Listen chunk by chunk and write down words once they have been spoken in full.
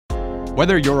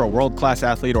Whether you're a world-class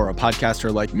athlete or a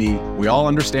podcaster like me, we all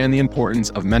understand the importance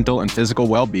of mental and physical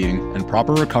well-being and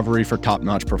proper recovery for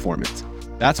top-notch performance.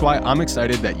 That's why I'm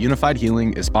excited that Unified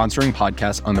Healing is sponsoring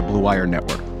podcasts on the Blue Wire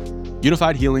Network.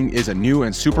 Unified Healing is a new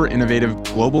and super innovative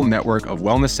global network of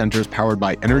wellness centers powered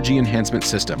by Energy Enhancement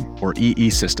System, or EE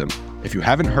System. If you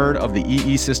haven't heard of the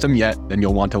EE System yet, then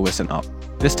you'll want to listen up.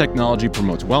 This technology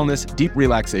promotes wellness, deep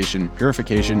relaxation,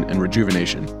 purification, and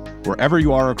rejuvenation. Wherever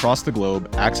you are across the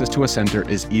globe, access to a center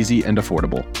is easy and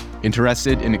affordable.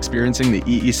 Interested in experiencing the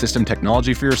EE System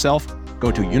technology for yourself?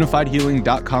 Go to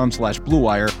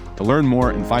unifiedhealing.com/bluewire to learn more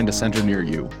and find a center near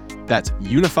you. That's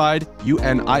unified,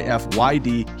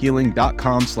 UNIFYD,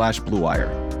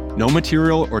 healing.com/bluewire. No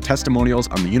material or testimonials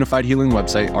on the Unified Healing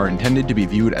website are intended to be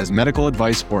viewed as medical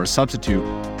advice or a substitute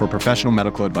for professional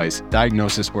medical advice,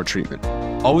 diagnosis, or treatment.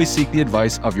 Always seek the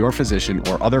advice of your physician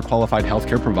or other qualified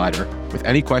healthcare provider with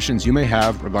any questions you may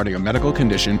have regarding a medical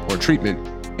condition or treatment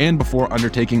and before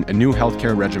undertaking a new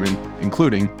healthcare regimen,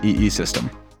 including EE System.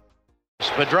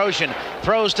 Bedrosian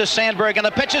throws to Sandberg, and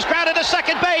the pitch is grounded to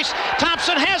second base.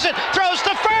 Thompson has it, throws to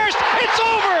first. It's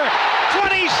over.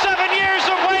 27 years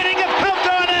of waiting have come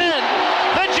to an end.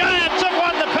 The Giants have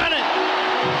won the pennant.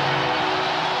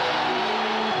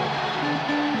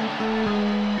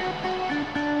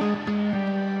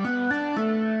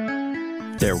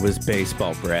 There was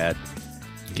baseball, Brad.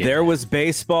 There was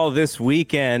baseball this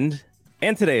weekend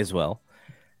and today as well.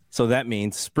 So that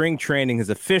means spring training has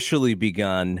officially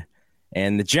begun.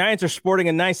 And the Giants are sporting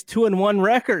a nice 2-1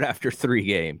 record after 3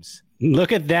 games.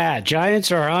 Look at that.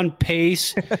 Giants are on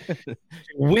pace to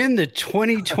win the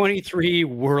 2023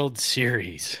 World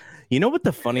Series. You know what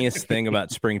the funniest thing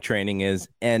about spring training is?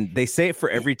 And they say it for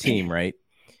every team, right?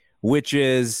 Which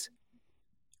is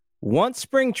once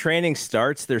spring training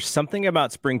starts, there's something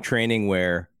about spring training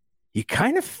where you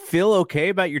kind of feel okay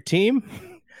about your team.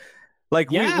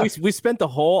 Like we spent the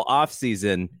whole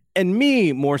offseason, and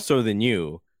me more so than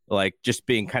you, like just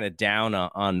being kind of down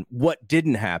on what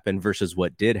didn't happen versus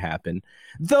what did happen.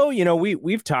 Though, you know,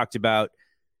 we've talked about,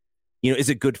 you know, is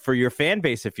it good for your fan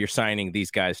base if you're signing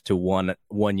these guys to one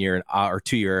year or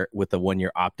 2 year with the 1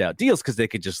 year opt-out deals because they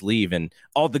could just leave and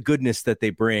all the goodness that they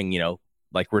bring, you know,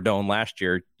 like Rodon last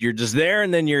year, you're just there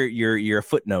and then you're a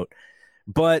footnote.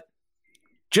 But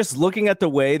just looking at the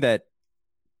way that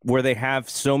where they have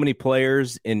so many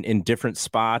players in different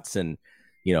spots and,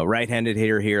 you know, right-handed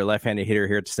hitter here, left-handed hitter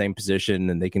here at the same position,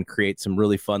 and they can create some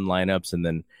really fun lineups. And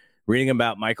then reading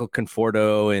about Michael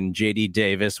Conforto and J.D.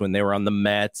 Davis when they were on the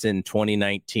Mets in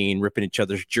 2019, ripping each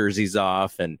other's jerseys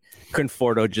off, and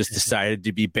Conforto just decided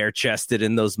to be bare-chested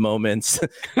in those moments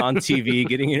on TV,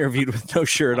 getting interviewed with no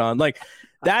shirt on. Like,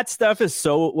 that stuff is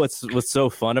so what's so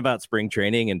fun about spring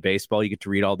training and baseball. You get to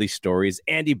read all these stories.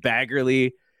 Andy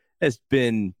Baggerly has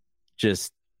been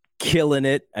just killing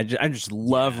it. I just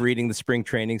love reading the spring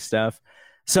training stuff.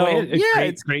 So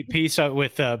it's a great piece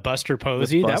with Buster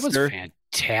Posey. That was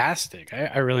fantastic.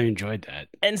 I really enjoyed that.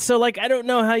 And so, like, I don't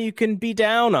know how you can be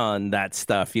down on that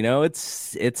stuff. You know,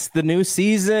 it's the new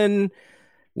season.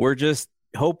 We're just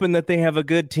hoping that they have a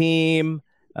good team.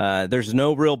 There's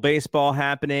no real baseball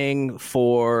happening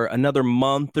for another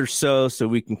month or so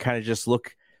we can kind of just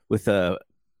look with a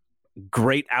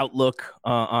great outlook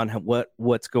on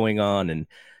what's going on. And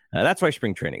that's why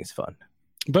spring training is fun.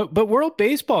 But World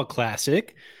Baseball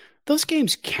Classic, those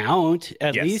games count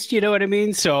at least, you know what I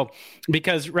mean? So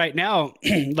because right now,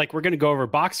 like we're going to go over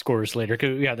box scores later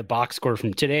because we have the box score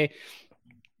from today.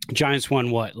 Giants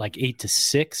won like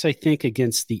 8-6, I think,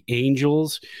 against the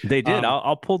Angels. They did.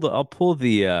 I'll pull the.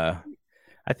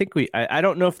 I think I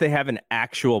don't know if they have an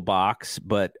actual box,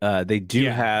 but they do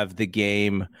have the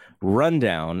game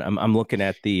rundown. I'm looking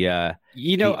at the.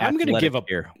 I'm going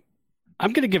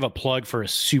to give a plug for a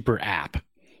super app.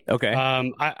 Okay.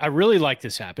 I really like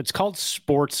this app. It's called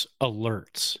Sports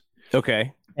Alerts.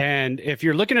 Okay. And if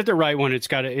you're looking at the right one, it's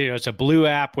got it's a blue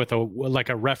app with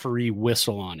a referee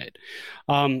whistle on it.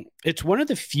 It's one of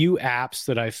the few apps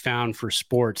that I've found for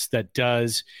sports that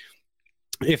does,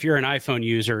 if you're an iPhone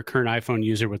user, a current iPhone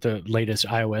user with the latest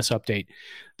iOS update,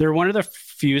 they're one of the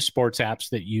few sports apps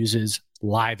that uses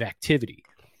live activity.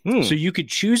 So you could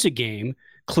choose a game,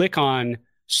 click on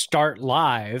Start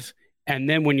Live, and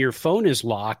then when your phone is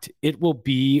locked, it will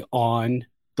be on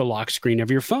the lock screen of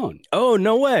your phone. Oh,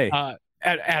 no way.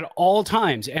 At all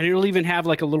times. And it'll even have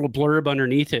like a little blurb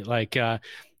underneath it.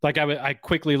 I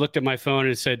quickly looked at my phone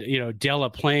and it said, Della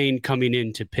Plane coming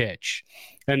in to pitch.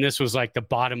 And this was like the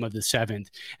bottom of the 7th.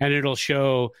 And it'll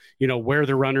show, where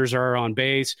the runners are on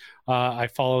base. I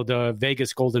follow the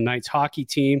Vegas Golden Knights hockey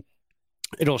team.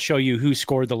 It'll show you who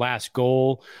scored the last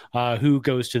goal, who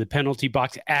goes to the penalty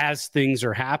box as things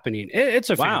are happening. It's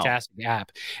a fantastic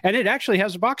app. And it actually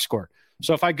has a box score.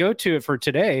 So if I go to it for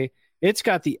today, it's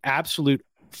got the absolute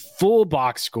full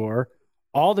box score,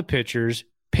 all the pitchers,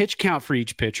 pitch count for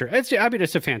each pitcher. It's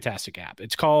a fantastic app.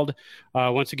 It's called,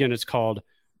 once again, it's called,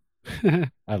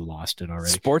 I lost it already.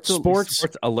 Sports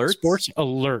Alerts? Sports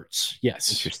Alerts,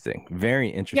 yes. Interesting. Very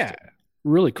interesting. Yeah,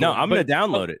 really cool. No, I'm going to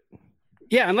download it.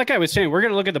 Yeah, and like I was saying, we're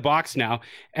going to look at the box now,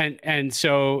 and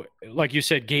so like you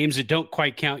said, games that don't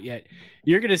quite count yet.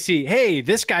 You're going to see, hey,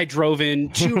 this guy drove in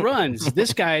 2 runs.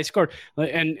 This guy scored,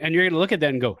 and you're going to look at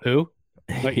that and go, who?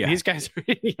 Like, these guys,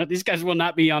 these guys will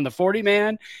not be on the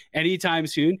 40-man anytime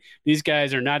soon. These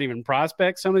guys are not even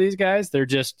prospects. Some of these guys, they're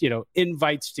just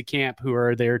invites to camp who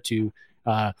are there to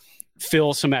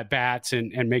fill some at bats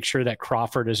and make sure that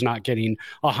Crawford is not getting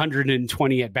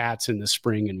 120 at bats in the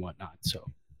spring and whatnot. So.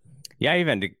 Yeah, I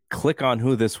even had to click on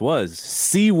who this was.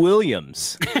 C.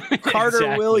 Williams. Carter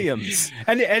Exactly. Williams.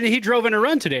 And he drove in a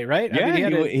run today, right?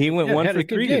 Yeah, he went 1 for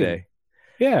 3 today.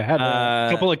 Yeah, had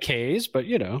a couple of Ks, but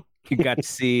You got to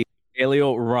see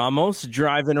Elio Ramos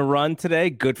driving a run today.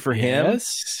 Good for him.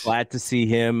 Yes. Glad to see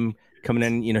him coming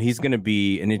in. He's going to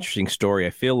be an interesting story.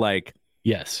 I feel like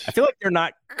they're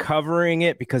not covering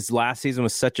it because last season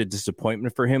was such a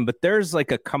disappointment for him, but there's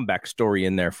like a comeback story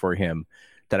in there for him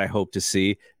that I hope to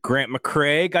see. Grant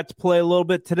McCray got to play a little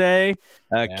bit today.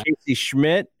 Casey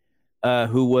Schmidt,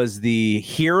 who was the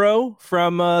hero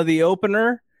from the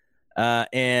opener.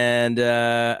 And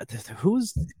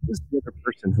who's the other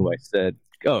person who I said?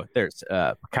 Oh, there's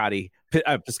Piscotty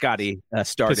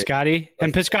started. Piscotty.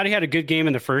 And Piscotty had a good game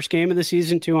in the first game of the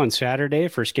season, too, on Saturday.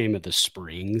 First game of the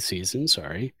spring season,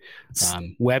 sorry.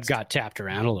 Webb got tapped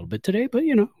around a little bit today, but,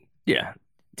 Yeah.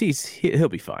 He'll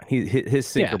be fine. His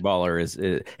sinker baller is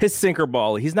his sinker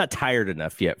ball. He's not tired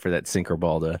enough yet for that sinker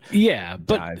ball to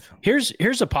but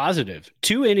here's a positive: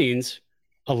 2 innings,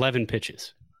 11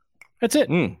 pitches. That's it.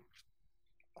 And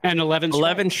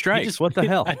 11 strikes. What the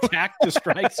hell? Attack the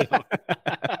strike zone.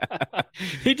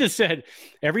 He just said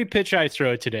every pitch I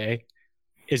throw today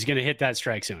is going to hit that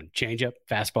strike zone. Change up,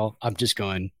 fastball. I'm just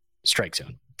going strike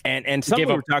zone. And something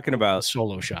we were talking about a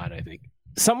solo shot. I think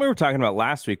something we were talking about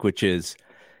last week, which is.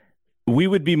 We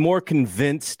would be more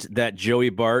convinced that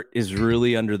Joey Bart is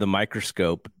really under the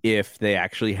microscope if they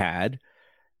actually had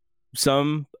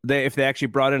if they actually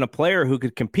brought in a player who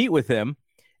could compete with him.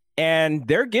 And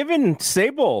they're giving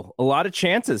Sable a lot of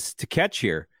chances to catch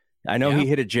here. I know he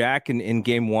hit a jack in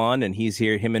game 1, and he's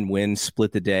here. Him and Wynn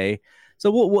split the day.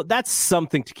 So that's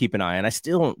something to keep an eye on. I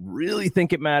still don't really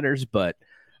think it matters, but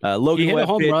Logan he hit Webb a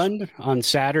home run on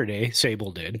Saturday.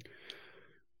 Sable did.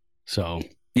 So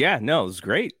yeah, no, it was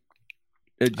great.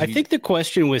 I think the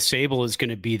question with Sable is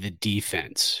going to be the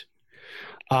defense.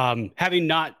 Having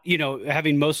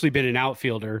mostly been an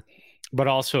outfielder, but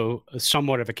also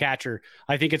somewhat of a catcher,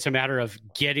 I think it's a matter of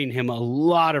getting him a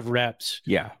lot of reps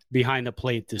behind the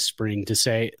plate this spring to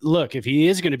say, look, if he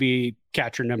is going to be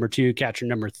catcher number 2, catcher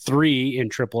number 3 in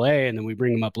AAA, and then we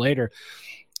bring him up later,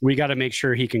 we got to make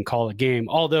sure he can call a game.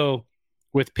 Although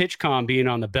with PitchCom being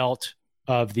on the belt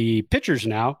of the pitchers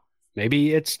now,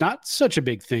 maybe it's not such a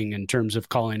big thing in terms of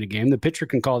calling a game. The pitcher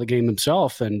can call the game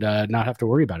himself and not have to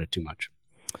worry about it too much.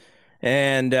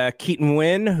 And Keaton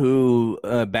Wynn, who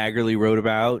Baggerly wrote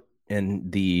about, and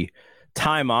the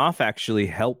time off actually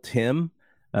helped him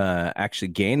actually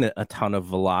gain a ton of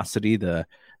velocity. The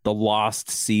lost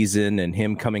season and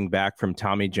him coming back from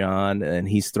Tommy John, and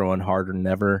he's throwing harder than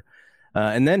ever.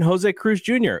 And then Jose Cruz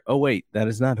Jr. Oh, wait, that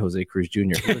is not Jose Cruz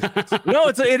Jr. No,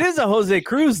 it is a Jose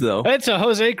Cruz, though. It's a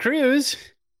Jose Cruz.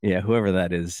 Yeah, whoever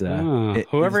that is.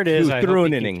 Whoever it is, I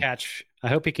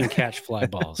hope he can catch fly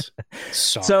balls.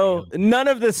 Sorry. So none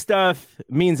of this stuff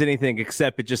means anything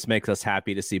except it just makes us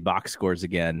happy to see box scores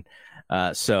again.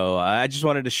 So I just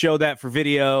wanted to show that for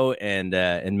video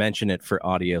and mention it for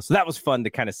audio. So that was fun to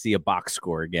kind of see a box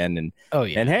score again. And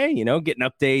and hey, getting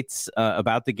updates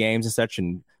about the games and such.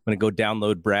 And I'm going to go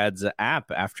download Brad's app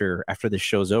after this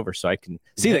show's over so I can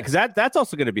see that, because that's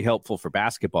also going to be helpful for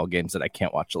basketball games that I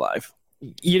can't watch live.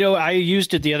 I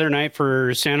used it the other night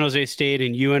for San Jose State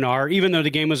and UNR. Even though the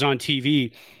game was on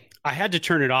TV, I had to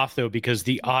turn it off, though, because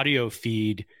the audio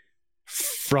feed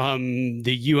from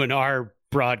the UNR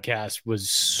broadcast was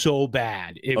so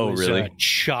bad. It was really?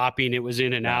 Chopping. It was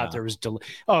in and out. There was it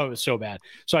was so bad.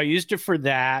 So I used it for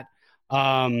that.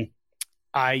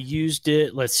 I used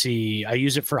it. Let's see. I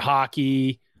use it for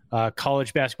hockey,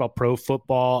 college basketball, pro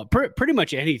football, pretty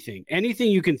much anything.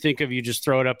 Anything you can think of, you just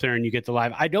throw it up there and you get the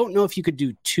live. I don't know if you could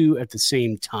do 2 at the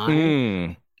same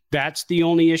time. That's the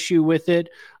only issue with it.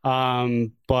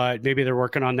 But maybe they're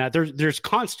working on that. There's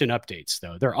constant updates,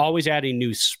 though. They're always adding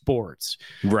new sports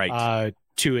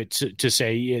to it to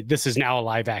say this is now a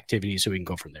live activity, so we can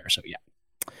go from there. So, yeah.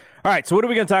 All right. So what are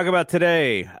we going to talk about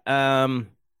today?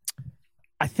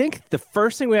 I think the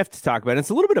first thing we have to talk about, and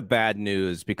it's a little bit of bad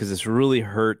news because this really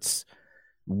hurts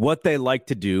what they like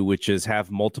to do, which is have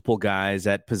multiple guys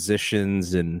at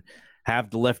positions and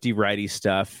have the lefty righty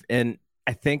stuff. And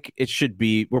I think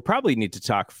we'll probably need to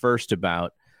talk first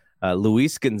about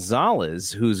Luis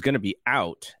Gonzalez, who's going to be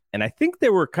out. And I think they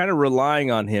were kind of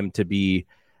relying on him to be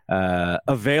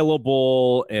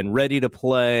available and ready to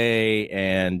play.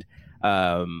 And,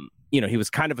 he was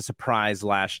kind of a surprise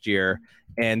last year.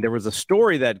 And there was a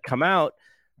story that had come out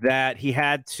that he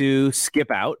had to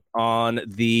skip out on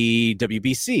the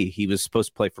WBC. He was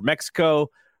supposed to play for Mexico,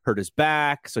 hurt his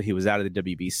back, so he was out of the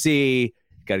WBC,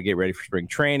 got to get ready for spring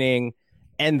training.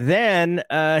 And then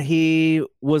he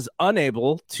was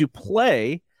unable to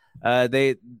play.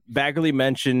 Baggerly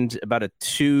mentioned about a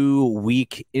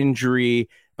 2-week injury,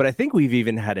 but I think we've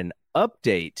even had an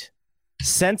update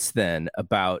since then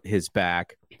about his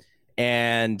back.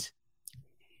 And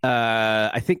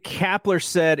I think Kapler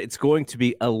said it's going to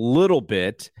be a little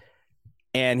bit,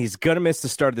 and he's going to miss the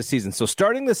start of the season. So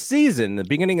starting the season, the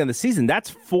beginning of the season,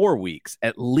 that's 4 weeks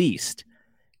at least.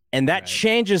 And that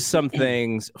changes some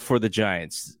things for the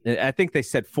Giants. I think they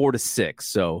said 4 to 6.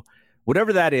 So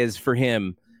whatever that is for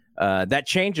him, that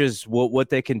changes what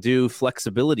they can do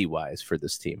flexibility-wise for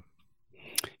this team.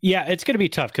 Yeah, it's going to be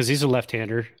tough because he's a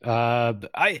left-hander.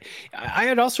 I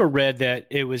had also read that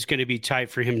it was going to be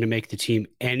tight for him to make the team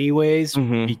anyways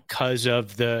because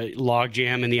of the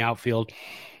logjam in the outfield.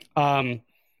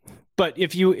 But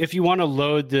if you want to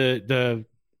load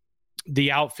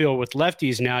the outfield with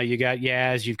lefties now, you got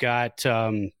Yaz, you've got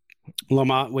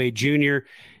Lamont Wade Jr.,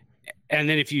 and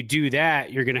then if you do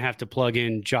that, you're going to have to plug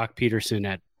in Jock Peterson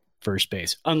at first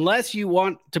base, unless you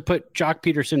want to put Jock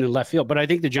Peterson in left field. But I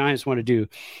think the Giants want to do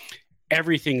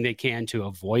everything they can to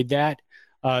avoid that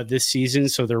this season.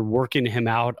 So they're working him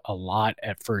out a lot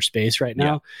at first base right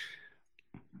now.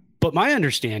 Yeah. But my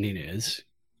understanding is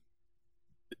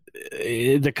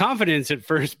the confidence at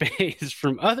first base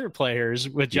from other players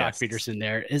with Jock Peterson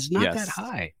there is not that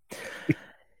high.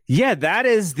 Yeah, that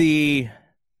is the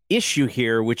issue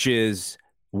here, which is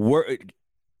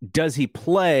does he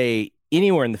play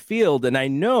anywhere in the field? And I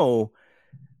know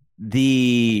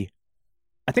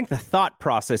I think the thought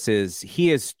process is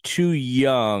he is too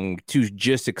young to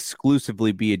just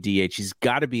exclusively be a DH. He's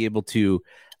got to be able to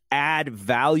add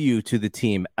value to the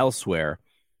team elsewhere.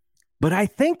 But I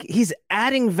think he's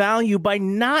adding value by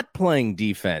not playing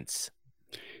defense.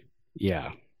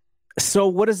 Yeah. So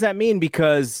what does that mean?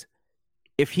 Because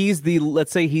if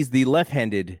let's say he's the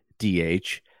left-handed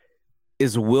DH,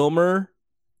 is Wilmer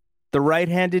the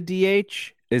right-handed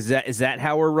DH? Is that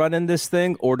how we're running this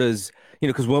thing? Or does,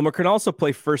 because Wilmer can also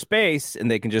play first base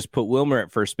and they can just put Wilmer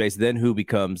at first base. Then who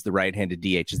becomes the right-handed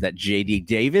DH? Is that JD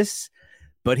Davis?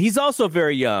 But he's also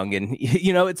very young. And,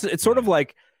 it's sort of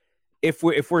like if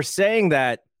we're saying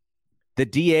that the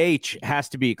DH has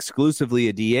to be exclusively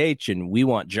a DH and we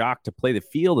want Jock to play the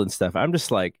field and stuff, I'm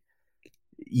just like,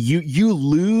 you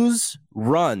lose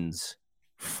runs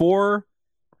for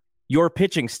your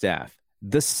pitching staff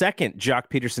the second Jock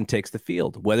Peterson takes the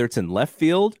field, whether it's in left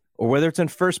field or whether it's in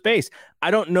first base.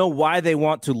 I don't know why they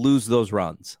want to lose those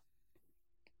runs.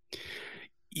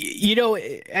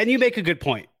 And you make a good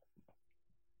point.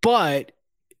 But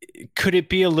could it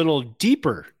be a little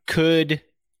deeper? Could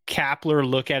Kapler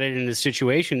look at it in the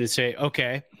situation and say,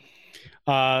 okay,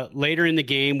 later in the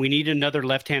game, we need another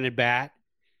left-handed bat,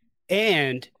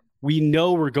 and we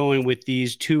know we're going with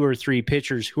these 2 or 3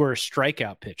 pitchers who are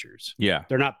strikeout pitchers. Yeah.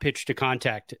 They're not pitch to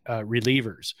contact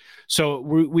relievers. So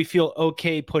we feel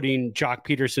okay putting Jock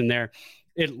Peterson there.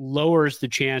 It lowers the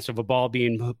chance of a ball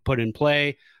being put in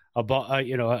play,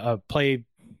 a play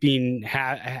being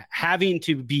having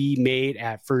to be made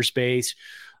at first base.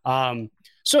 But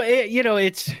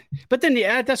then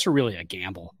that's really a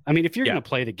gamble. I mean, if you're going to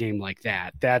play the game like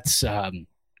that, that's,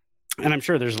 and I'm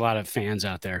sure there's a lot of fans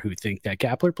out there who think that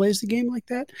Kapler plays the game like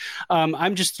that.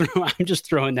 I'm just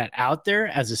throwing that out there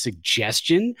as a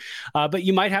suggestion. But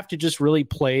you might have to just really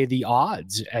play the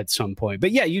odds at some point.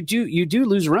 But yeah, you do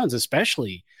lose runs,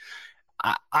 especially.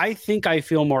 I think I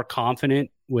feel more confident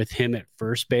with him at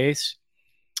first base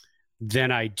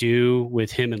than I do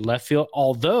with him in left field.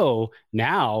 Although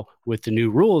now with the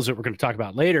new rules that we're going to talk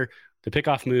about later, the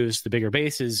pickoff moves, the bigger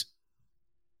bases,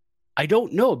 I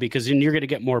don't know, because then you're going to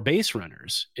get more base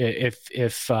runners. If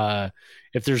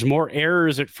there's more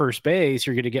errors at first base,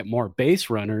 you're going to get more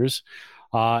base runners.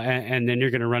 and then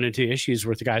you're going to run into issues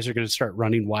where the guys are going to start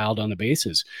running wild on the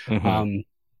bases.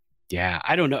 Yeah,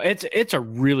 I don't know. It's a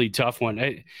really tough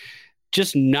one.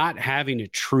 Just not having a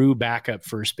true backup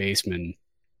first baseman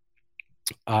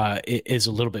is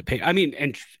a little bit pain. I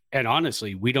mean, and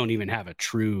honestly, we don't even have a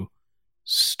true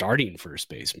starting first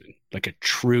baseman, like a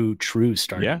true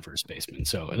starting first baseman.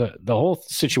 So the whole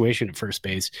situation at first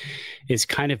base is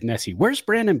kind of messy. Where's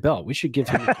Brandon Belt? We should give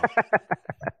him a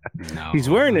No, he's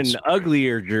wearing an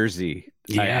uglier jersey.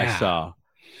 I saw.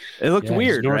 It looked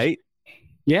weird, right?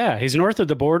 Yeah, he's north of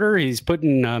the border. He's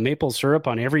putting maple syrup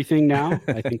on everything now.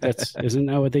 I think isn't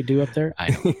that what they do up there?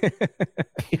 I don't.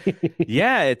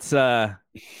 Yeah, it's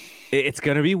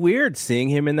going to be weird seeing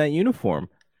him in that uniform.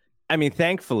 I mean,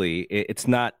 thankfully, it's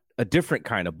not a different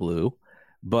kind of blue,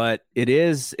 but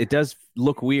it does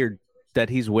look weird that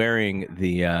he's wearing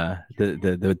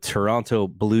the Toronto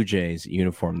Blue Jays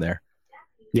uniform there.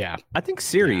 Yeah, I think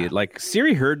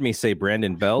Siri heard me say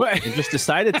Brandon Belt and just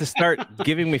decided to start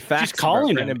giving me facts. She's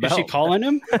calling about him. Belt. Is she calling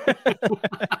him?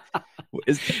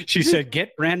 She said,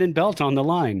 "Get Brandon Belt on the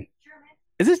line."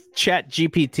 Is this Chat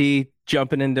GPT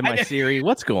jumping into my Siri?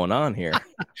 What's going on here?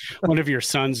 One of your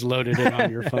sons loaded it on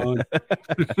your phone.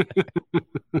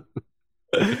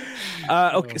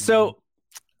 Okay, so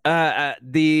I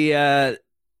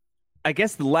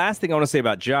guess the last thing I want to say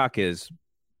about Jock is.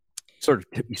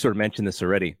 You sort of mentioned this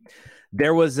already.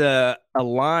 There was a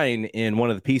line in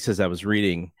one of the pieces I was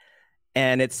reading,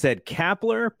 and it said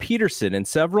Kapler, Peterson, and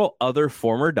several other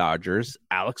former Dodgers,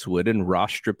 Alex Wood and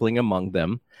Ross Stripling among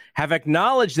them, have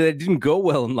acknowledged that it didn't go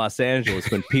well in Los Angeles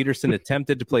when Peterson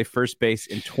attempted to play first base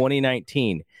in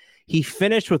 2019. He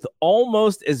finished with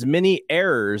almost as many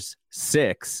errors,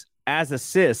 6, as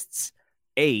assists,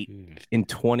 8 in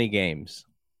 20 games.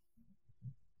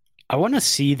 I want to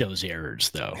see those errors,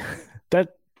 though.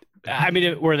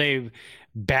 Were they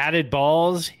batted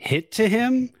balls hit to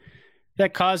him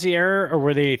that caused the error, or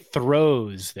were they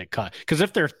throws that caused? Because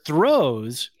if they're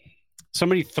throws,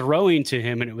 somebody throwing to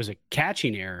him and it was a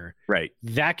catching error, right?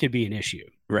 That could be an issue,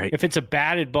 right? If it's a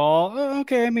batted ball,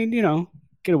 okay. I mean,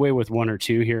 get away with 1 or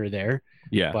 2 here or there.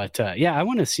 Yeah. But I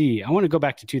want to go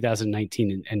back to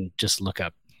 2019 and just go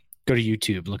to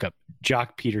YouTube, look up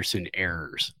Jock Peterson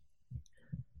errors.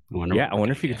 I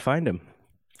wonder if you could find him.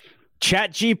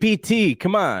 Chat GPT,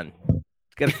 come on.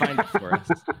 Got to find it for us.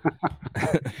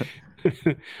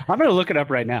 I'm going to look it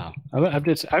up right now.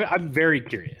 I'm very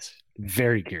curious.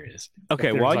 Very curious.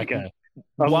 Okay, while a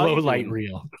low light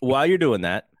reel. While you're doing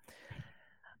that,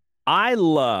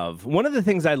 one of the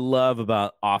things I love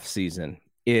about off season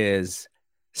is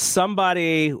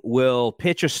somebody will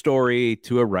pitch a story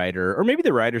to a writer, or maybe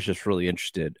the writer's just really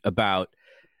interested about,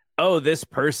 this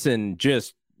person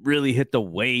just really hit the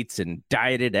weights and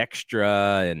dieted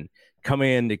extra and coming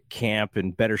into camp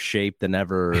in better shape than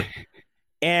ever.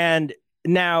 And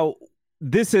now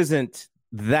this isn't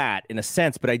that in a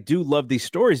sense, but I do love these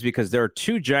stories because there are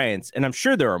 2 Giants, and I'm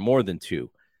sure there are more than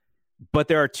 2, but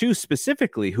there are 2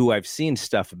 specifically who I've seen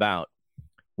stuff about.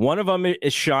 One of them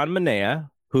is Sean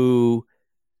Manaea, who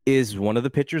is one of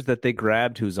the pitchers that they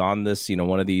grabbed, who's on this,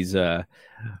 one of these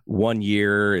 1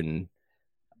 year and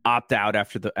opt out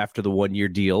after the 1 year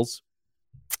deals.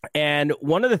 And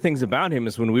one of the things about him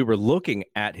is when we were looking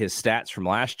at his stats from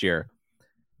last year,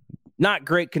 not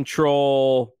great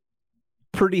control,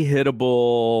 pretty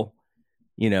hittable,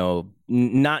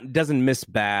 doesn't miss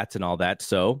bats and all that.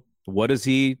 So what does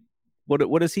he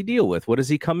deal with? What does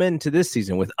he come into this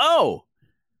season with?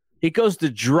 He goes to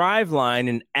drive line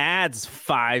and adds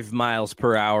 5 miles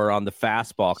per hour on the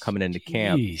fastball coming into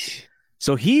camp.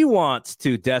 So he wants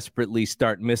to desperately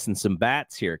start missing some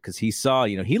bats here because he saw,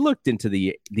 he looked into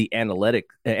the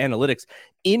analytics.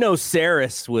 Eno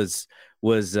Saris was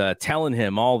telling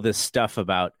him all this stuff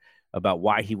about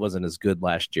why he wasn't as good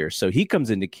last year. So he comes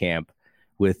into camp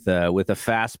with a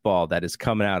fastball that is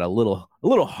coming out a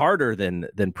little harder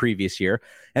than previous year.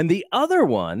 And the other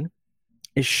one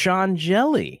is Sean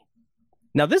Jelly.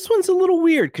 Now this one's a little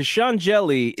weird because Sean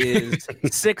Jelly is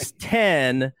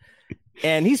 6'10".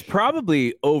 And he's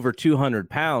probably over 200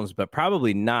 pounds, but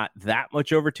probably not that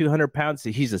much over 200 pounds.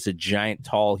 He's just a giant,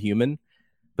 tall human.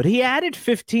 But he added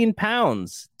 15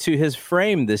 pounds to his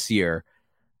frame this year.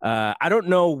 I don't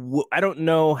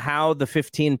know how the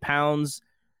 15 pounds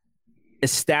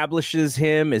establishes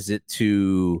him. Is it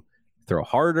to throw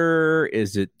harder?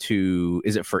 Is it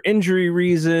for injury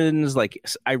reasons? Like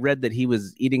I read that he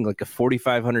was eating like a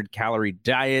 4,500 calorie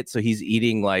diet, so he's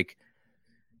eating like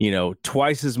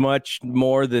twice as much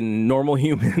more than normal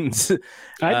humans.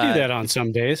 I do that on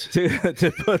some days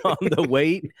to put on the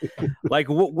weight. Like,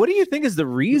 what do you think is the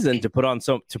reason to put on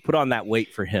that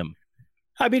weight for him?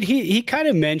 I mean, he kind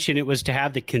of mentioned it was to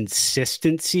have the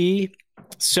consistency.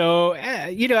 So,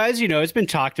 as you know, it's been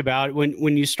talked about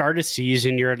when you start a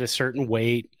season, you're at a certain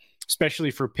weight,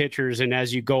 especially for pitchers. And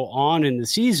as you go on in the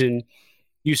season,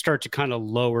 you start to kind of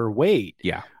lower weight.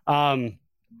 Yeah.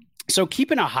 So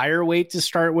keeping a higher weight to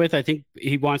start with, I think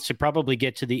he wants to probably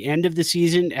get to the end of the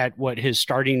season at what his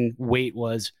starting weight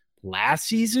was last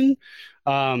season.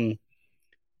 That's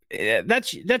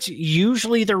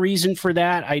usually the reason for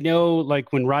that. I know,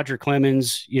 like when Roger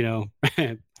Clemens,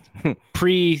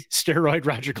 pre-steroid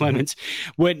Roger Clemens,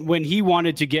 when he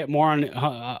wanted to get more on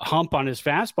hump on his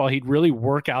fastball, he'd really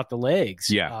work out the legs.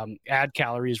 Yeah. Add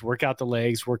calories, work out the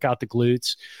legs, work out the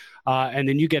glutes, and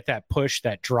then you get that push,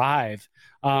 that drive.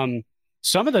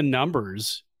 Some of the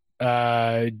numbers,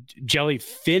 Jelly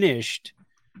finished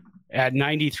at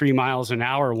 93 miles an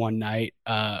hour one night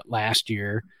last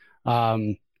year.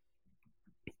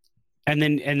 And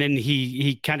then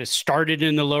he kind of started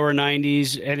in the lower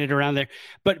 90s, ended around there.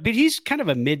 But he's kind of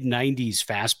a mid-90s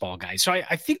fastball guy. So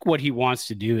I think what he wants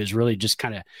to do is really just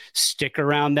kind of stick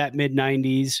around that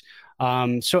mid-90s.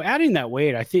 So adding that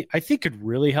weight, I think could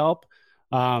really help.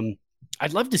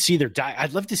 I'd love to see their diet.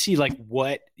 I'd love to see like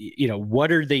what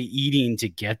are they eating to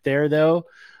get there though?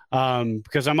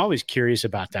 Because I'm always curious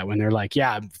about that when they're like,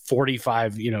 yeah,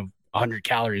 45, 100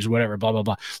 calories, whatever, blah, blah,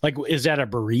 blah. Like, is that a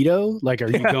burrito? Like, are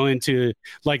you going to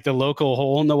like the local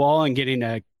hole in the wall and getting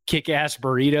a kick-ass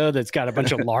burrito that's got a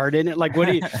bunch of lard in it? Like, what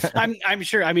do you, I'm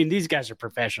sure, I mean, these guys are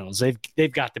professionals.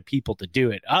 They've got the people to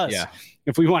do it. Us,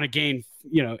 if we want to gain,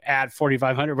 add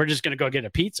 4,500, we're just going to go get a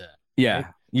pizza. Yeah. Right?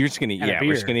 You're just going to,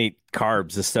 we're just going to eat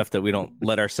carbs, the stuff that we don't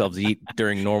let ourselves eat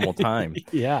during normal time.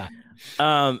 Yeah.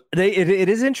 It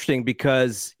is interesting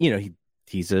because,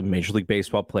 he's a Major League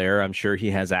Baseball player. I'm sure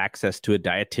he has access to a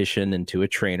dietitian and to a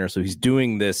trainer. So he's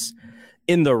doing this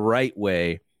in the right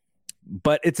way.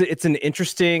 But it's an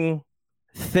interesting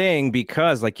thing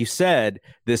because, like you said,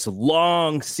 this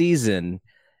long season,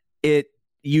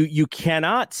 you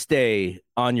cannot stay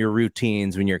on your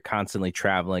routines when you're constantly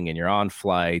traveling and you're on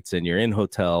flights and you're in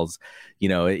hotels.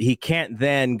 He can't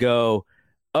then go,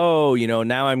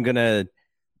 now I'm going to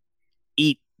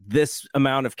eat this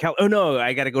amount of oh no,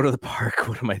 I got to go to the park.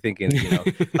 What am I thinking?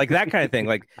 Like that kind of thing.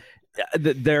 Like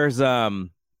there's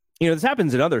this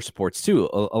happens in other sports too.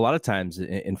 A lot of times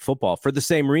in football for the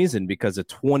same reason, because a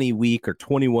 20-week or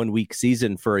 21-week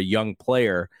season for a young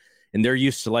player, and they're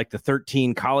used to like the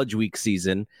 13 college week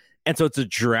season. And so it's a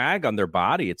drag on their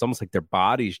body. It's almost like their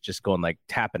body's just going like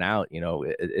tapping out,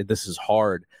 this is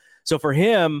hard. So for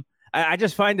him, I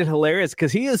just find it hilarious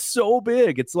because he is so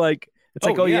big. It's like,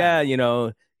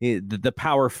 the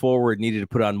power forward needed to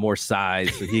put on more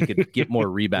size so he could get more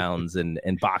rebounds and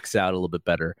box out a little bit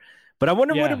better. But I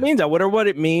wonder what it means. I wonder what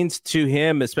it means to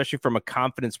him, especially from a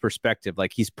confidence perspective.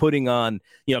 Like he's putting on,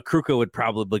 Kruko would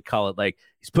probably call it like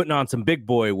he's putting on some big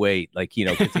boy weight, like,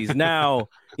 because he's now,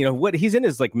 what he's in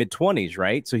his like mid-20s,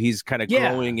 right? So he's kind of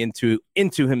growing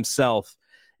into himself.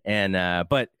 And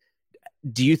but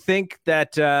do you think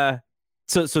that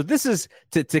so this is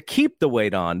to keep the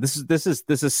weight on? This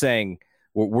is saying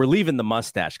we're leaving the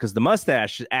mustache because the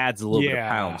mustache adds a little bit of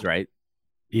pounds, right?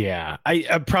 Yeah,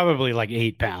 I probably like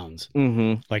 8 pounds.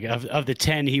 Mm-hmm. Like of the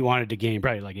 10 he wanted to gain,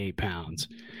 probably like 8 pounds.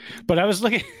 But I was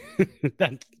looking.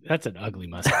 That's an ugly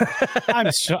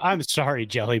mustache. I'm sorry,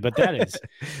 Jelly, but that is.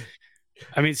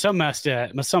 I mean, some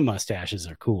mustaches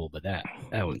are cool, but that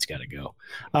one's got to go.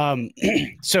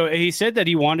 So he said that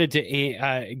he wanted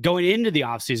to going into the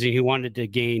offseason, he wanted to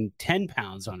gain 10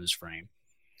 pounds on his frame.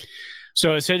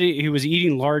 So it said he was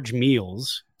eating 3 large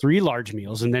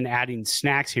meals, and then adding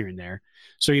snacks here and there.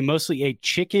 So he mostly ate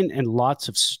chicken and lots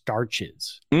of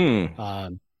starches.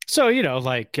 So,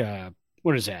 like,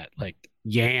 what is that? Like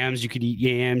yams, you could eat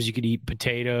yams, you could eat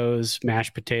potatoes,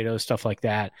 mashed potatoes, stuff like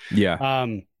that. Yeah.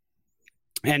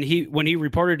 And when he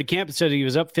reported to camp, it said he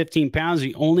was up 15 pounds.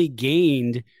 He only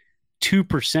gained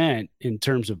 2% in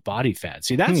terms of body fat.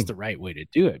 See, that's the right way to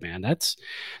do it, man. That's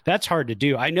hard to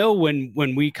do. I know when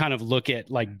we kind of look at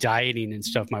like dieting and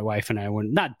stuff, my wife and I were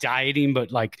not dieting,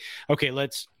 but like, okay,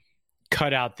 let's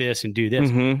cut out this and do this.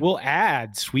 Mm-hmm. We'll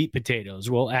add sweet potatoes.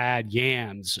 We'll add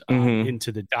yams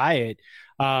into the diet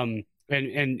and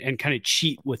kind of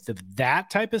cheat with that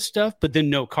type of stuff, but then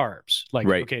no carbs. Like,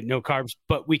 okay, no carbs,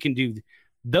 but we can do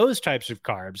those types of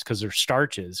carbs because they're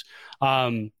starches.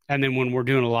 And then when we're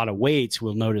doing a lot of weights,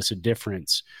 we'll notice a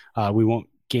difference. We won't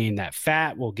gain that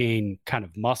fat. We'll gain kind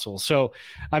of muscle. So,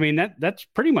 I mean, that's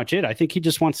pretty much it. I think he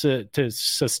just wants to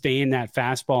sustain that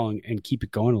fastball and keep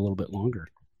it going a little bit longer.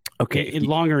 Okay.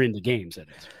 Longer in the games, that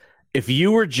is. If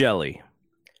you were Jelly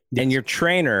and your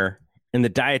trainer and the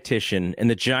dietitian and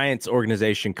the Giants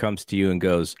organization comes to you and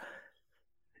goes,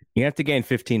 you have to gain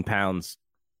 15 pounds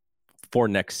for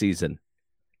next season.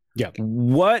 Yeah.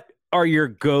 What are your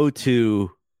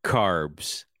go-to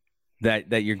carbs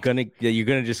that you're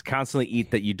gonna just constantly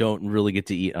eat that you don't really get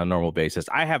to eat on a normal basis?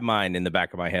 I have mine in the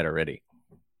back of my head already.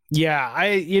 Yeah,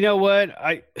 you know what?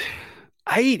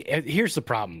 I eat, here's the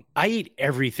problem. I eat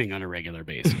everything on a regular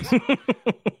basis.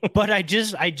 But I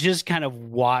just kind of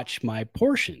watch my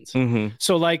portions. Mm-hmm.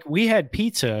 So like we had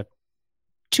pizza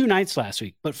 2 nights last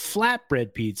week, but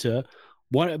flatbread pizza,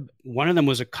 one of them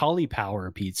was a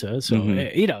cauliflower pizza. So,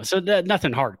 so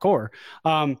nothing hardcore.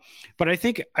 But I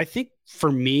think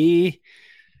for me,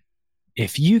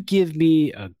 if you give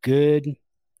me a good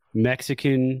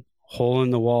Mexican hole in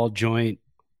the wall joint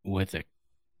with a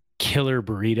killer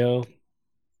burrito,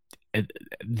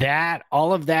 that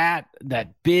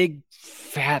big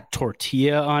fat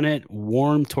tortilla on it,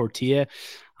 warm tortilla,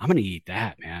 I'm gonna eat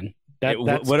that, man.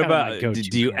 What about,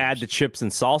 do you add the chips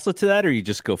and salsa to that, or you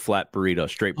just go flat burrito,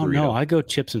 straight burrito? Oh no, I go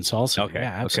chips and salsa. Okay,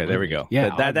 yeah, okay, there we go.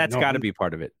 Yeah, that's got to be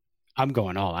part of it. I'm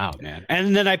going all out, man.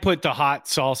 And then I put the hot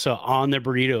salsa on the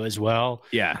burrito as well.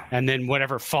 Yeah. And then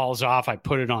whatever falls off, I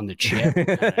put it on the chip.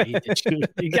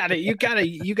 You gotta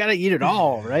eat it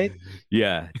all, right?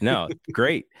 Yeah. No,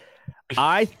 great.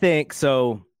 I think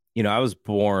so. I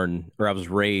was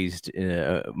raised,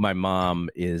 my mom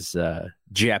is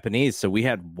Japanese. So we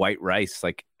had white rice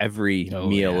like every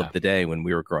meal of the day when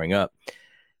we were growing up.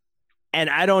 And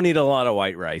I don't eat a lot of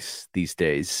white rice these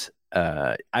days.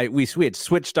 We had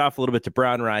switched off a little bit to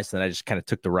brown rice, and I just kind of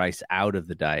took the rice out of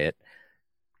the diet.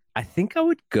 I think I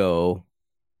would go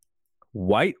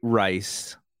white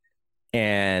rice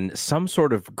and some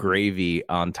sort of gravy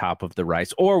on top of the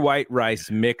rice, or white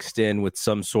rice mixed in with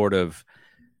some sort of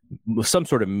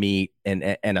meat and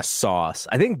a sauce.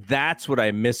 I think that's what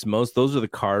I miss most. Those are the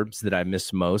carbs that I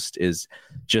miss most, is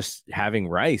just having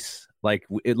rice.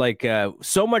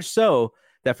 So much so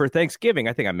that for Thanksgiving,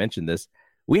 I think I mentioned this,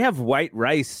 we have white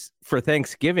rice for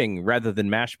Thanksgiving rather than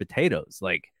mashed potatoes.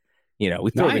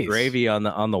 We throw the gravy on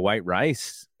the white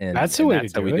rice, and that's how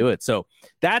we do it. So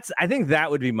I think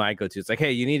that would be my go-to. It's like,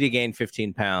 hey, you need to gain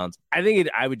 15 pounds. I think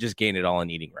I would just gain it all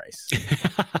in eating rice.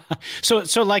 So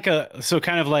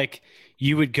kind of like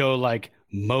you would go like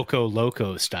Moco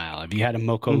Loco style. Have you had a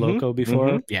Moco Loco before?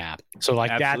 Mm-hmm. Yeah. So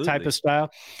like Absolutely. That type of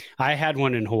style. I had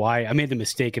one in Hawaii. I made the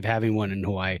mistake of having one in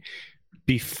Hawaii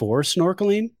before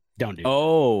snorkeling. Don't do it.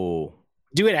 Oh.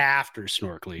 Do it after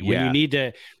snorkeling when you need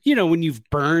to, when you've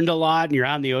burned a lot and you're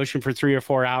out in the ocean for 3 or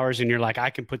 4 hours and you're like,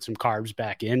 I can put some carbs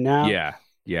back in now. Yeah.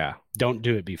 Yeah. Don't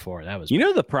do it before. That was,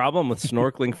 the problem with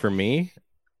snorkeling for me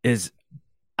is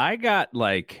I got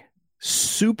like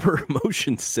super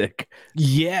motion sick.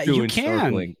 Yeah, you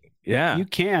can. Snorkeling. Yeah, you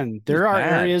can. There are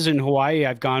areas in Hawaii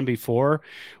I've gone before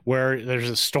where there's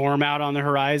a storm out on the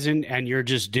horizon and you're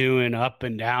just doing up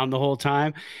and down the whole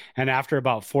time. And after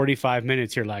about 45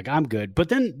 minutes, you're like, I'm good. But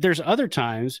then there's other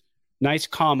times, nice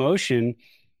calm ocean,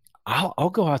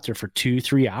 I'll go out there for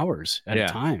 2-3 hours at a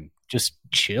time. Just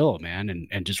chill, man,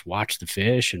 and just watch the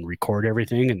fish and record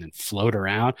everything and then float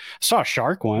around. I saw a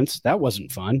shark once. That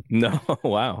wasn't fun. No,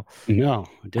 wow. No,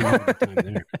 I didn't have a good time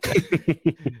there.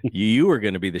 You were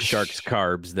going to be the shark's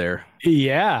carbs there.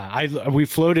 Yeah, we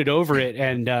floated over it,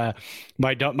 and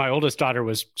my oldest daughter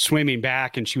was swimming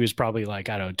back, and she was probably like,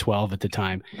 12 at the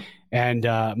time. And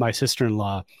my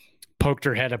sister-in-law poked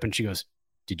her head up, and she goes,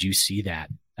 "Did you see that?"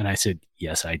 And I said,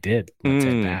 "Yes, I did. Let's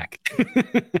head back."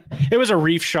 It was a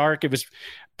reef shark. It was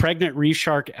pregnant reef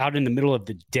shark out in the middle of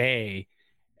the day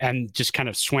and just kind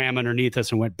of swam underneath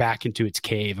us and went back into its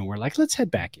cave. And we're like, let's head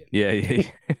back in. Yeah.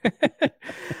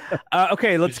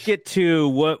 Okay, let's get to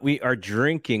what we are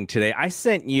drinking today. I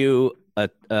sent you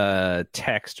a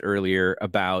text earlier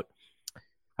about,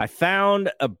 I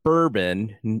found a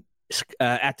bourbon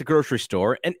at the grocery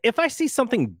store. And if I see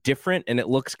something different and it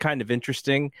looks kind of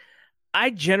interesting, I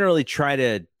generally try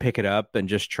to pick it up and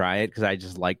just try it because I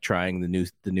just like trying the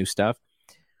new stuff.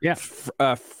 Yeah.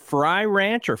 Frey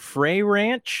Ranch. Frey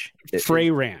Ranch.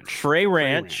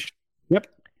 Yep.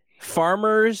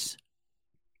 Farmers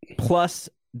Plus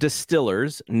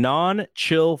Distillers,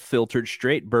 non-chill filtered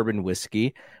straight bourbon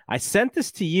whiskey. I sent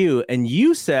this to you and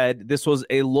you said this was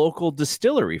a local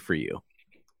distillery for you.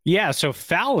 Yeah, so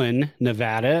Fallon,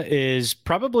 Nevada is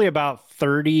probably about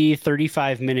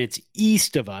 35 minutes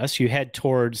east of us. You head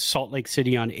towards Salt Lake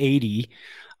City on 80,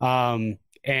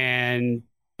 and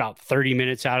about 30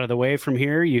 minutes out of the way from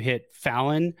here, you hit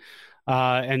Fallon.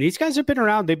 And these guys have been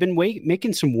around. They've been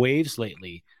making some waves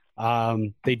lately.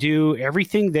 They do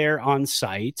everything there on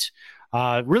site.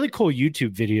 Really cool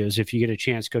YouTube videos. If you get a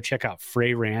chance, go check out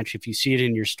Frey Ranch. If you see it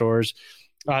in your stores,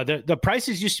 the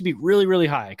prices used to be really, really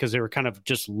high because they were kind of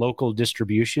just local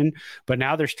distribution, but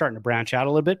now they're starting to branch out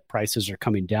a little bit. Prices are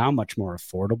coming down, much more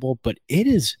affordable, but it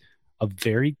is a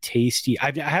very tasty.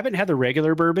 I haven't had the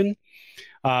regular bourbon,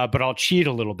 but I'll cheat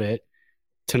a little bit.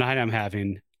 Tonight I'm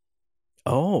having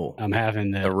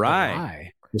the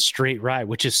rye, the straight rye,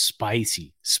 which is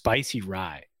spicy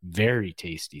rye. Very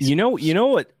tasty. You know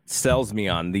what sells me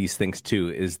on these things too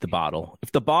is the bottle.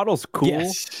 If the bottle's cool,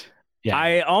 yes. Yeah.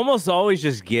 I almost always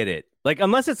just get it. Like,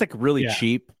 unless it's like really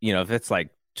cheap, if it's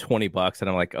like $20 and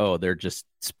I'm like, oh,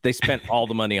 they spent all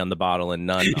the money on the bottle and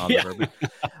none on the bourbon.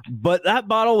 But that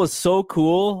bottle was so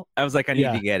cool. I was like, I need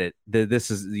to get it. This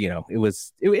is,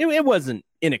 it wasn't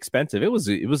inexpensive. It was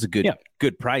a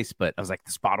good price, but I was like,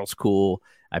 this bottle's cool.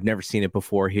 I've never seen it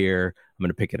before here. I'm going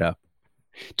to pick it up.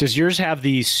 Does yours have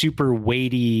the super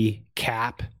weighty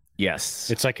cap?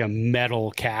 Yes. It's like a metal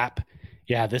cap.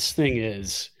 Yeah, this thing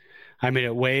is,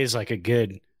 it weighs like a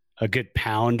good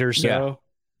pound or so. Yeah.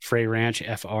 Frey Ranch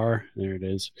FR. There it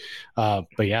is. But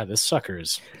yeah, this sucker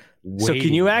is so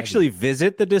can you actually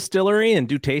visit the distillery and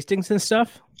do tastings and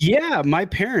stuff? Yeah, my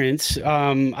parents,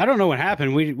 I don't know what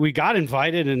happened. We got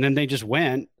invited and then they just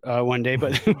went one day,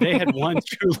 but they had won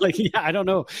through I don't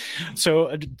know.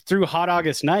 So through Hot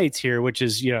August Nights here, which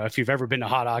is, if you've ever been to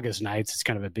Hot August Nights, it's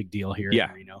kind of a big deal here in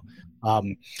Reno.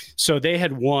 So they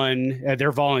had won,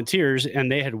 they're volunteers,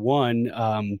 and they had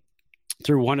won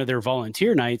through one of their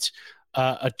volunteer nights,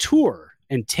 a tour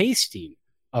and tasting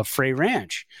of Frey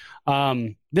Ranch.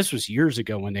 This was years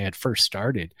ago when they had first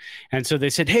started. And so they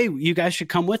said, hey, you guys should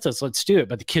come with us. Let's do it.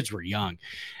 But the kids were young.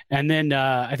 And then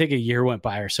I think a year went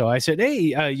by or so. I said,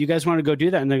 hey, you guys want to go do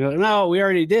that? And they go, no, we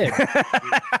already did.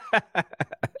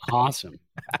 Awesome.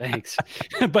 Thanks.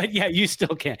 But yeah, you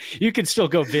still can. You can still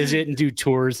go visit and do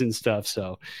tours and stuff.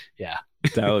 So yeah.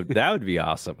 that would be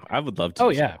awesome. I would love to. Oh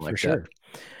yeah, for sure.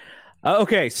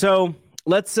 Okay. So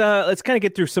let's kind of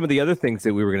get through some of the other things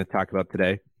that we were going to talk about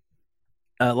today.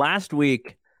 Last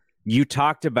week, you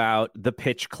talked about the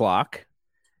pitch clock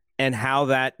and how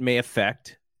that may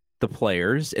affect the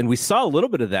players. And we saw a little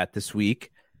bit of that this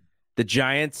week. The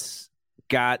Giants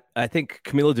I think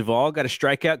Camilo Duvall got a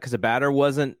strikeout because a batter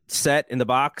wasn't set in the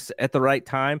box at the right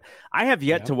time. I have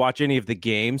yet to watch any of the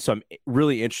games, so I'm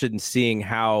really interested in seeing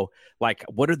how,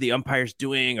 what are the umpires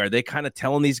doing? Are they kind of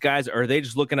telling these guys, or are they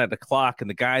just looking at the clock and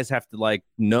the guys have to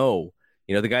know?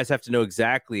 The guys have to know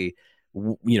exactly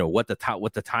what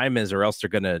the time is, or else they're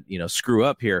gonna screw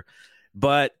up here.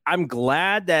 But I'm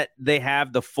glad that they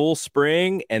have the full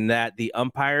spring and that the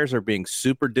umpires are being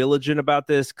super diligent about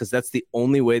this, because that's the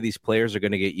only way these players are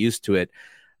going to get used to it.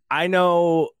 I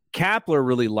know Kapler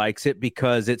really likes it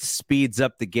because it speeds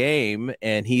up the game,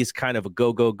 and he's kind of a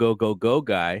go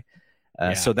guy.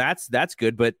 So that's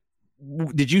good. But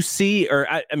did you see, or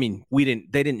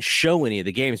they didn't show any of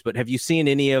the games, but have you seen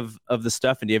any of the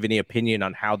stuff? And do you have any opinion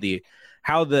on how the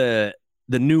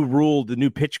new rule, the new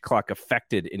pitch clock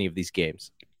affected any of these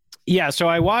games? Yeah, so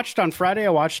on Friday, I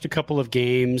watched a couple of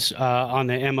games on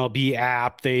the MLB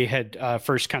app. They had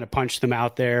first kind of punched them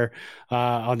out there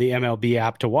on the MLB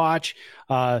app to watch.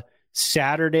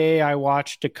 Saturday, I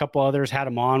watched a couple others, had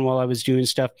them on while I was doing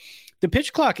stuff. The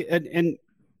pitch clock, and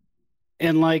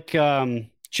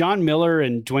John Miller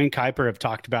and Dwayne Kuiper have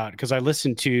talked about, because I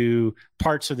listened to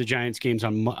parts of the Giants games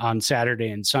on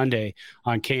Saturday and Sunday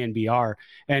on KNBR,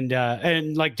 and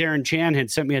Darren Chan had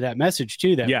sent me that message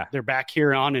too, that they're back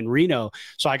here in Reno,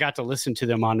 so I got to listen to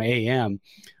them on AM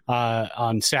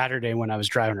on Saturday when I was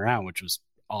driving around, which was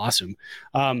awesome.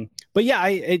 But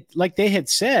yeah, like they had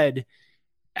said,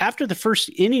 after the first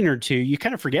inning or two, you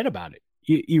kind of forget about it.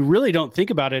 You really don't think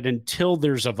about it until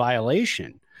there's a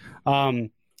violation.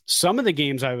 Some of the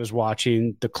games I was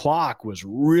watching, the clock was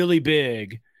really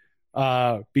big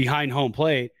behind home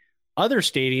plate. Other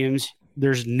stadiums,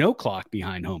 there's no clock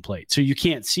behind home plate, so you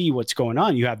can't see what's going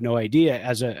on. You have no idea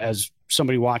as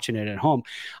somebody watching it at home.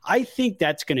 I think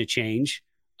that's going to change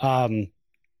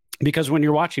because when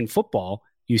you're watching football,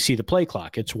 you see the play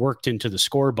clock. It's worked into the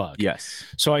score bug. Yes.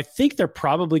 So I think they're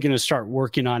probably going to start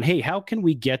working on, hey, how can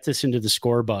we get this into the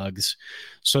score bugs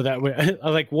so that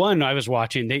one I was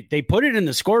watching, they put it in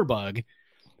the score bug,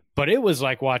 but it was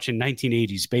like watching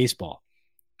 1980s baseball,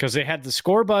 because they had the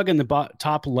score bug in the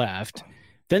top left.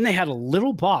 Then they had a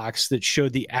little box that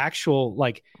showed the actual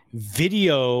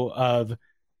video of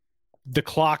the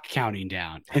clock counting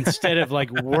down instead of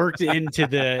worked into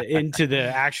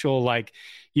the actual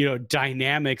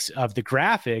dynamics of the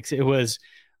graphics. It was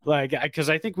because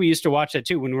I think we used to watch that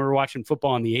too when we were watching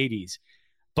football in the 80s.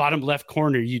 Bottom left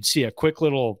corner, you'd see a quick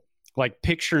little like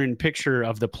picture in picture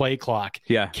of the play clock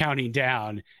counting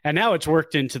down. And now it's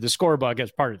worked into the score bug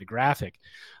as part of the graphic.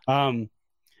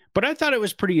 But I thought it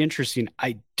was pretty interesting.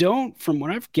 From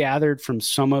what I've gathered from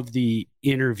some of the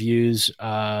interviews,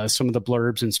 some of the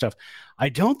blurbs and stuff, I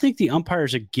don't think the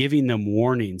umpires are giving them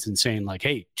warnings and saying like,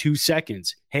 hey, 2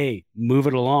 seconds, hey, move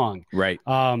it along. Right.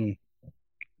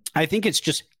 I think it's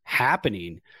just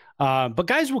happening. But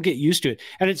guys will get used to it.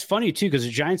 And it's funny too, because the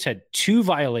Giants had 2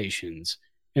 violations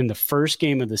in the first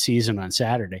game of the season on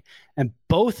Saturday, and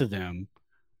both of them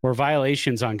were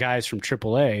violations on guys from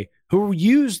AAA who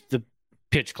used the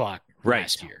pitch clock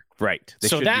last year. Right.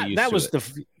 So that was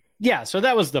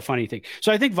the funny thing.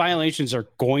 So I think violations are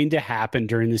going to happen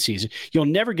during the season. You'll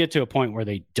never get to a point where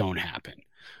they don't happen.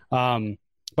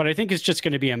 But I think it's just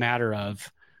going to be a matter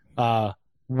of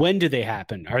when do they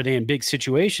happen? Are they in big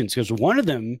situations? Because one of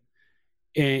them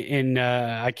in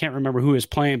I can't remember who was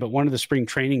playing, but one of the spring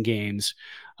training games,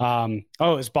 it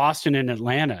was Boston and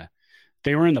Atlanta.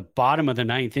 They were in the bottom of the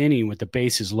 9th inning with the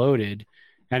bases loaded,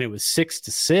 and it was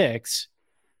 6-6,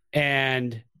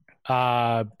 and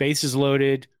bases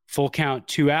loaded, full count,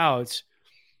 2 outs,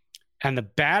 and the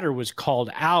batter was called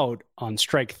out on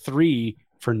strike 3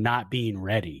 for not being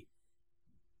ready.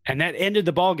 And that ended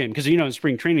the ball game because, in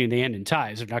spring training, they end in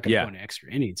ties. They're not going to go into extra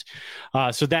innings.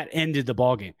 So that ended the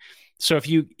ball game. So if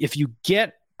you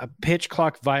get a pitch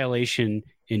clock violation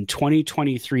in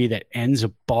 2023 that ends a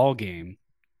ball game,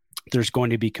 there's going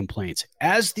to be complaints.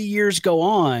 As the years go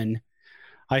on,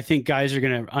 I think guys are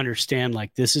going to understand,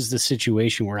 like, this is the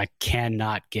situation where I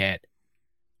cannot get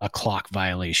a clock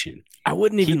violation. I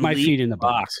wouldn't even keep my feet in the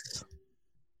box.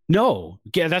 No,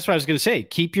 that's what I was going to say.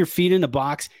 Keep your feet in the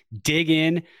box, dig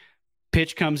in,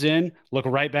 pitch comes in, look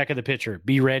right back at the pitcher.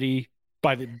 Be ready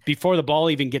before the ball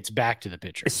even gets back to the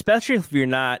pitcher. Especially if you're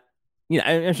not,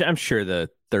 I'm sure the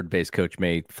third base coach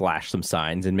may flash some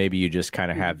signs, and maybe you just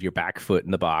kind of have your back foot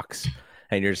in the box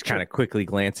and you're just kind of quickly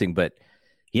glancing. But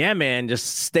yeah, man,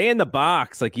 just stay in the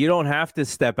box. Like, you don't have to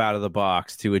step out of the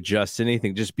box to adjust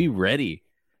anything. Just be ready.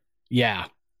 Yeah.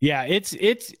 Yeah, it's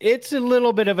a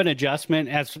little bit of an adjustment.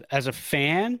 As a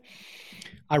fan,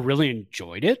 I really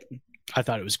enjoyed it. I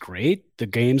thought it was great. The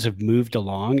games have moved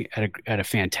along at a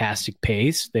fantastic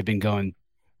pace. They've been going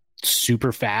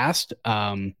super fast.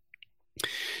 Don't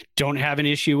have an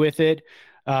issue with it.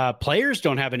 Players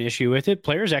don't have an issue with it.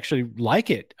 Players actually like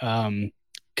it.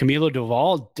 Camilo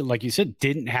Doval, like you said,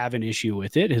 didn't have an issue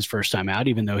with it his first time out,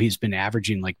 even though he's been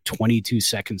averaging like 22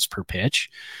 seconds per pitch.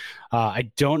 I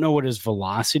don't know what his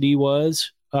velocity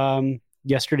was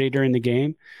yesterday during the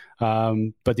game,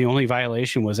 but the only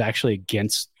violation was actually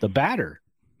against the batter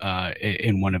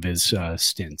in one of his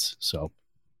stints.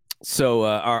 So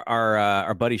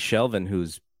our buddy Shelvin,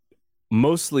 who's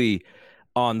mostly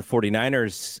on the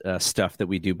 49ers stuff that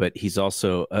we do, but he's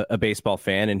also a baseball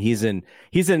fan, and he's in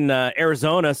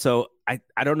Arizona. So I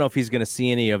don't know if he's going to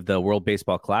see any of the World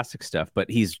Baseball Classic stuff, but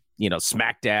he's,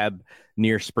 smack dab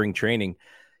near spring training.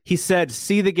 He said,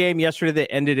 see the game yesterday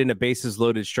that ended in a bases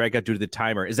loaded strikeout due to the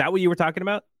timer. Is that what you were talking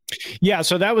about? Yeah.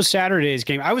 So that was Saturday's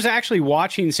game. I was actually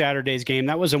watching Saturday's game.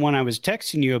 That was the one I was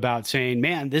texting you about, saying,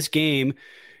 man, this game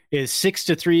is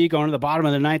 6-3 going to the bottom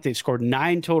of the 9th. They've scored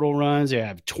 9 total runs. They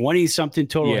have 20 something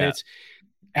total hits.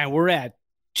 And we're at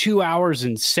 2 hours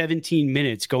and 17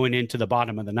 minutes going into the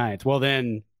bottom of the 9th. Well,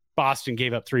 then Boston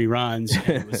gave up 3 runs and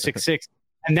it was 6-6.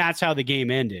 And that's how the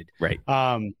game ended. Right.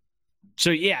 So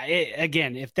yeah,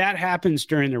 again, if that happens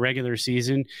during the regular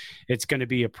season, it's going to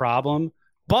be a problem,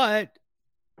 but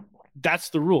that's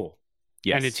the rule.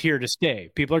 Yes. And it's here to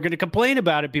stay. People are going to complain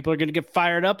about it. People are going to get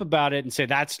fired up about it and say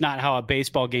that's not how a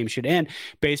baseball game should end.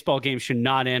 Baseball games should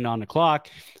not end on the clock.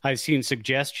 I've seen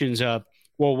suggestions of,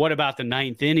 well, what about the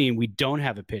 9th inning? We don't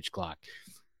have a pitch clock.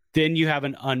 Then you have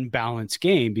an unbalanced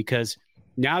game because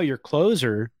now your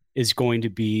closer is going to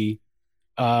be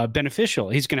beneficial.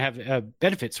 He's going to have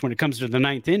benefits when it comes to the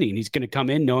 9th inning. He's going to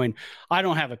come in knowing I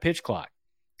don't have a pitch clock.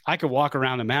 I could walk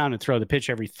around the mound and throw the pitch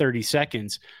every 30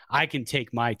 seconds. I can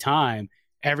take my time.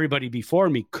 Everybody before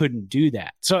me couldn't do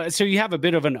that. So you have a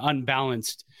bit of an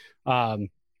unbalanced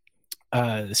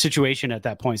situation at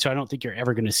that point. So I don't think you're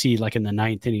ever going to see, like in the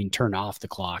 9th inning, turn off the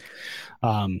clock.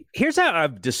 Here's how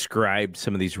I've described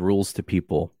some of these rules to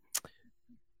people.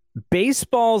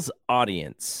 Baseball's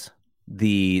audience,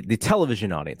 the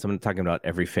television audience, I'm not talking about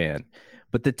every fan,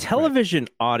 but the television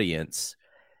audience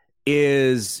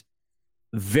is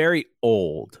very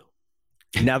old.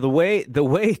 Now, the way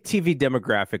TV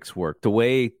demographics work,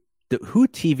 who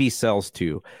TV sells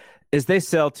to is they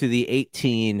sell to the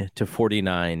 18 to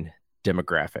 49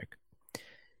 demographic.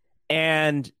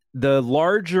 And the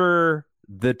larger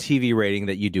the TV rating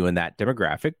that you do in that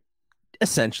demographic,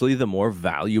 essentially the more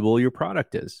valuable your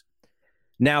product is.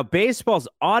 Now, baseball's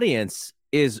audience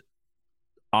is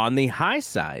on the high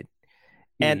side.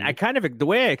 And I kind of, the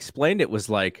way I explained it was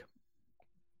like,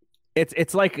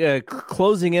 it's like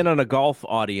closing in on a golf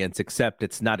audience, except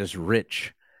it's not as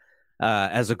rich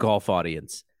as a golf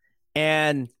audience.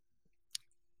 And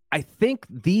I think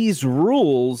these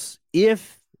rules,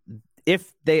 if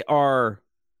they are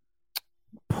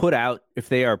put out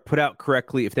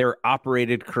correctly, if they are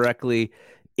operated correctly,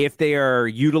 if they are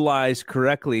utilized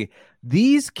correctly,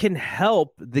 these can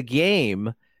help the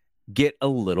game get a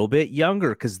little bit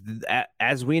younger. Because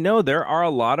as we know, there are a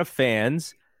lot of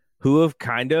fans who have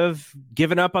kind of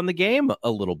given up on the game a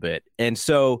little bit. And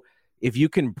so if you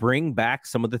can bring back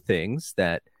some of the things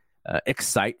that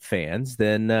excite fans,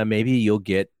 then maybe you'll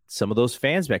get some of those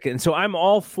fans back. And so I'm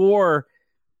all for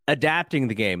adapting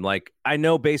the game. Like, I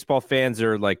know baseball fans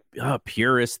are like, oh,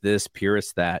 purist this,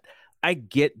 purist that. I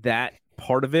get that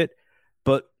part of it,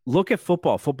 but look at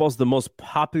football. Football's the most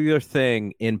popular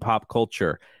thing in pop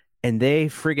culture, and they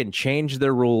friggin' change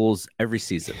their rules every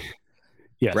season.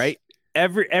 Yes. Right?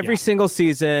 Every single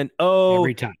season.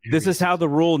 Every time. This is how the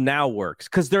rule now works,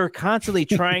 because they're constantly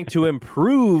trying to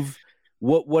improve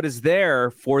what is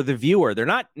there for the viewer. They're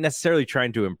not necessarily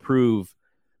trying to improve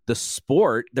the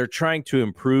sport. They're trying to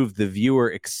improve the viewer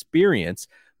experience,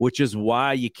 which is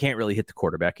why you can't really hit the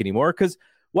quarterback anymore. Because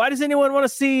why does anyone want to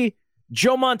see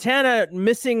Joe Montana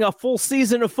missing a full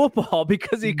season of football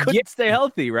because he couldn't stay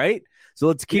healthy, right? So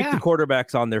let's keep the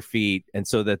quarterbacks on their feet, and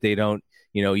so that they don't,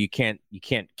 you can't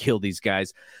kill these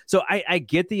guys. So I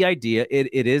get the idea.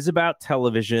 It is about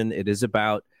television. It is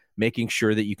about making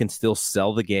sure that you can still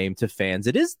sell the game to fans.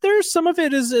 There's some of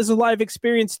it is a live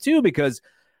experience too, because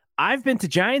I've been to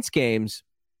Giants games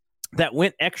that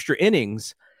went extra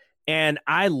innings, and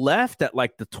I left at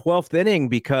like the 12th inning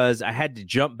because I had to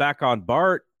jump back on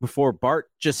Bart before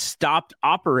Bart just stopped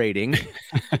operating.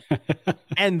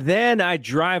 And then I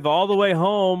drive all the way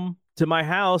home to my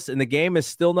house, and the game is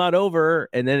still not over.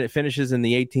 And then it finishes in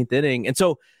the 18th inning. And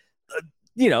so,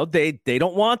 they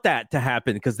don't want that to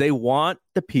happen, because they want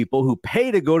the people who pay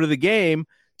to go to the game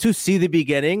to see the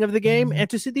beginning of the game and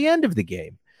to see the end of the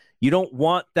game. You don't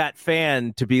want that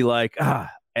fan to be like, I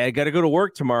got to go to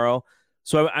work tomorrow,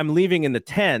 so I'm leaving in the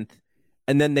 10th,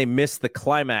 and then they miss the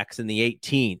climax in the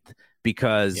 18th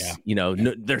because,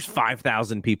 there's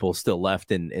 5,000 people still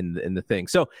left in the thing.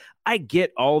 So I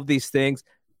get all of these things.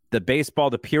 The baseball,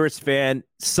 the purist fan,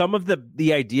 some of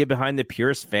the idea behind the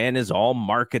purist fan is all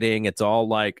marketing. It's all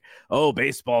like, oh,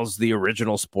 baseball's the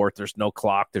original sport. There's no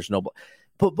clock. There's no...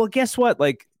 But guess what?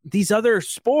 Like, these other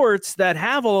sports that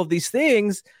have all of these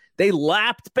things, they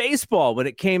lapped baseball when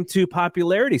it came to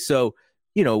popularity. So,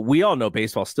 we all know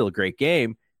baseball's still a great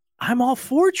game. I'm all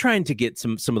for trying to get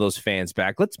some of those fans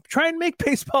back. Let's try and make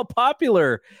baseball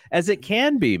popular as it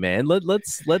can be, man.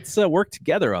 Let's work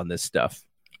together on this stuff.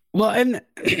 Well, and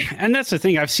that's the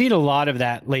thing. I've seen a lot of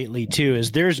that lately too,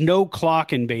 is there's no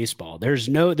clock in baseball. There's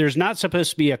not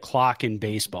supposed to be a clock in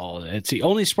baseball. It's the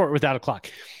only sport without a clock.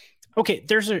 Okay,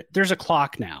 there's a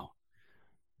clock now,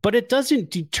 but it doesn't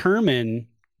determine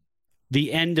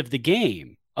the end of the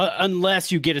game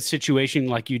unless you get a situation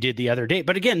like you did the other day.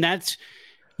 But again, that's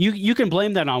you can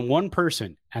blame that on one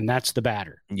person, and that's the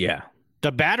batter. Yeah.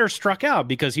 The batter struck out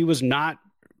because he was not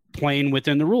playing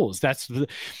within the rules. That's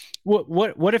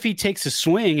what if he takes a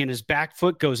swing and his back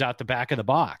foot goes out the back of the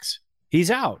box?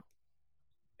 He's out.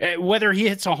 Whether he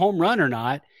hits a home run or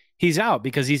not, he's out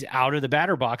because he's out of the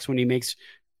batter box when he makes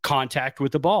contact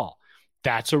with the ball.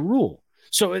 That's a rule.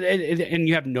 So, and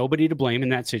you have nobody to blame in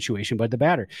that situation but the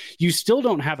batter. You still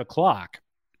don't have a clock.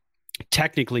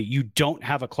 Technically, you don't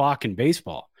have a clock in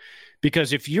baseball,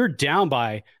 because if you're down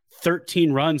by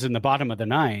 13 runs in the bottom of the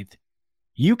ninth,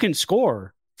 you can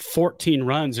score 14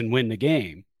 runs and win the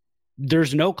game.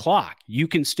 There's no clock. You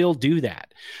can still do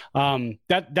that.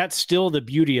 That's still the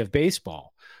beauty of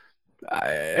baseball.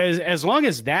 As long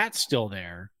as that's still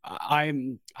there,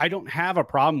 I don't have a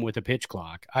problem with a pitch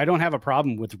clock. I don't have a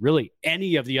problem with really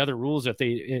any of the other rules that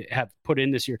they have put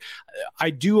in this year. I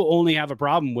do only have a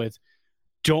problem with,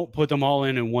 don't put them all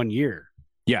in 1 year.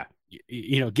 Yeah.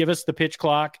 Give us the pitch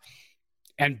clock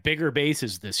and bigger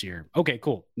bases this year. Okay,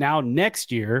 cool. Now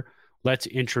next year, let's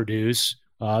introduce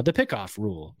the pickoff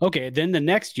rule. Okay, then the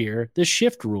next year, the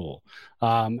shift rule.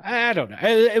 I don't know.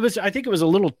 I think it was a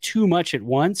little too much at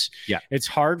once. Yeah. It's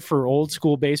hard for old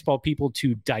school baseball people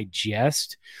to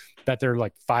digest that there are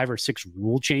like 5 or 6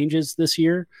 rule changes this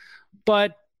year.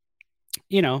 But,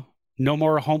 no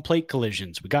more home plate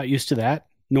collisions. We got used to that.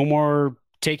 No more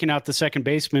taking out the second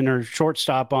baseman or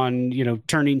shortstop on,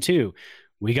 turning 2.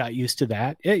 We got used to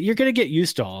that. You're going to get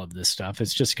used to all of this stuff.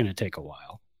 It's just going to take a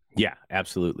while. Yeah,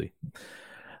 absolutely.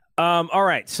 All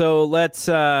right, so let's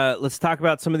talk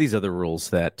about some of these other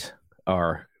rules that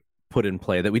are put in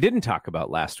play that we didn't talk about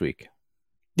last week.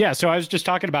 Yeah, so I was just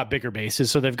talking about bigger bases.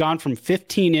 So they've gone from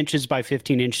 15 inches by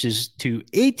 15 inches to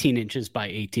 18 inches by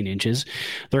 18 inches.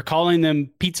 They're calling them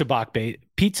pizza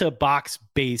box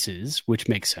bases, which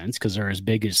makes sense because they're as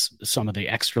big as some of the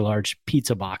extra large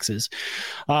pizza boxes.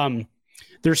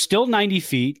 They're still 90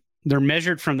 feet. They're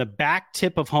measured from the back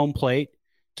tip of home plate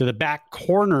to the back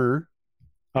corner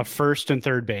of first and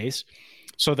third base.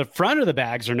 So the front of the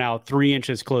bags are now 3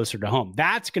 inches closer to home.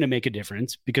 That's going to make a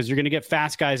difference because you're going to get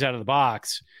fast guys out of the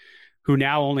box who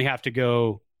now only have to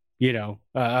go,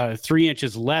 3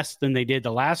 inches less than they did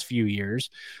the last few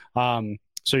years. So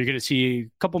you're going to see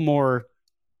a couple more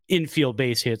infield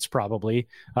base hits probably.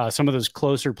 Some of those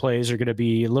closer plays are going to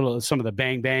be some of the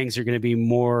bang bangs are going to be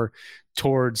more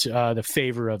towards the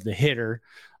favor of the hitter.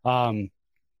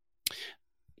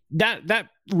 That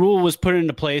rule was put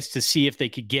into place to see if they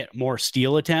could get more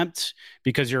steal attempts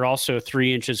because you're also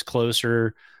 3 inches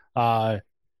closer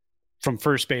from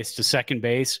first base to second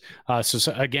base.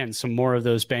 So again, some more of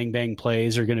those bang bang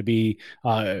plays are going to be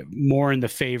more in the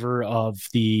favor of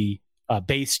the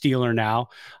base stealer now.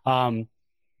 And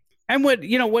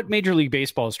what Major League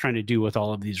Baseball is trying to do with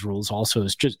all of these rules also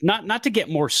is just not to get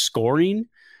more scoring,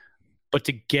 but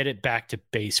to get it back to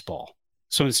baseball.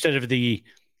 So instead of the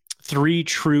 3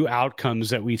 true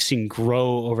outcomes that we've seen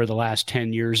grow over the last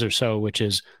 10 years or so, which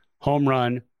is home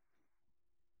run,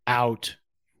 out,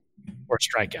 or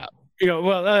strikeout.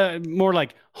 More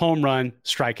like home run,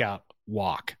 strikeout,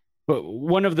 walk. But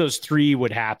one of those 3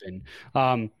 would happen.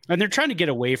 And they're trying to get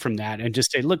away from that and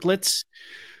just say, look, let's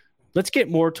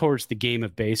get more towards the game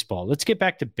of baseball. Let's get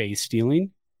back to base stealing.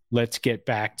 Let's get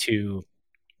back to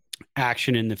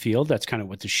action in the field. That's kind of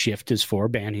what the shift is for,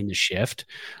 banning the shift.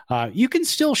 You can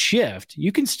still shift.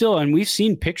 You can still, and we've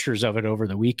seen pictures of it over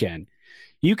the weekend.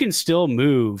 You can still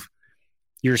move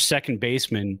your second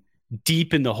baseman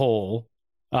deep in the hole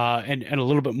and a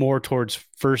little bit more towards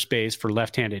first base for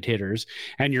left-handed hitters.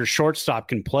 And your shortstop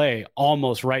can play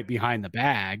almost right behind the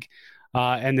bag.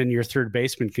 And then your third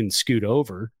baseman can scoot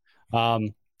over.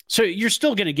 So you're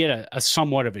still going to get a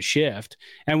somewhat of a shift.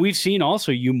 And we've seen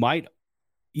also you might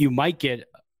get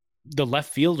the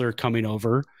left fielder coming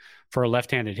over for a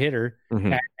left-handed hitter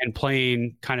and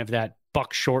playing kind of that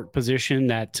buck short position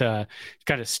that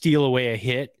kind of steal away a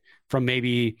hit from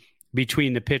maybe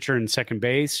between the pitcher and second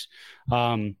base.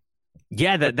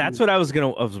 That's what I was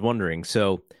wondering.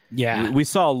 So yeah, we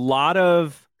saw a lot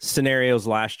of scenarios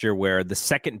last year where the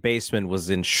second baseman was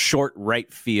in short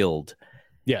right field.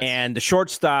 Yes. And the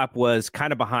shortstop was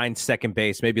kind of behind second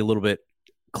base, maybe a little bit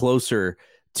closer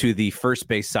to the first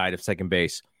base side of second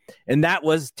base. And that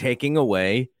was taking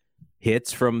away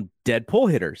hits from dead pull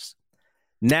hitters.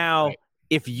 Now,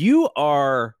 if you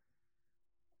are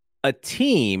a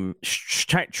team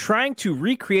trying to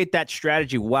recreate that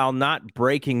strategy while not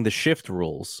breaking the shift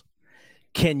rules,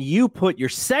 can you put your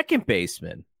second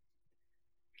baseman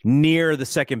near the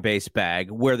second base bag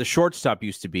where the shortstop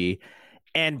used to be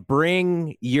and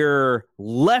bring your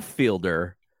left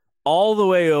fielder all the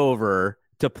way over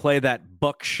to play that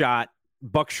buck short,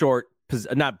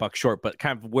 not buck short, but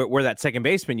kind of where that second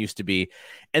baseman used to be.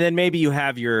 And then maybe you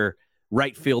have your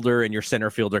right fielder and your center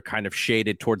fielder kind of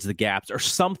shaded towards the gaps or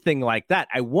something like that.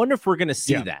 I wonder if we're going to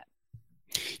see that.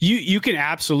 You can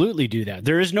absolutely do that.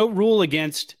 There is no rule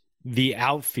against the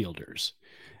outfielders.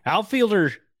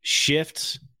 Outfielder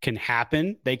shifts can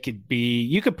happen.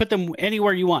 You could put them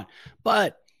anywhere you want.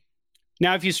 But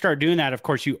now if you start doing that, of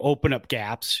course, you open up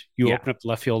gaps. You open up the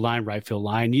left field line, right field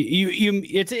line.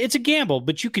 It's a gamble,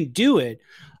 but you can do it.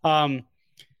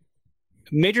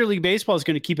 Major League Baseball is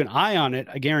going to keep an eye on it,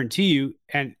 I guarantee you.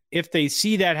 And if they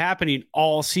see that happening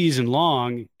all season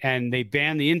long and they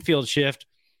ban the infield shift,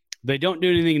 they don't do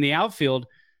anything in the outfield,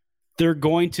 they're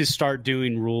going to start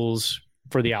doing rules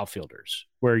for the outfielders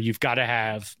where you've got to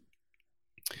have,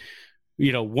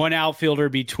 one outfielder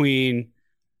between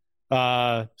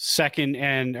between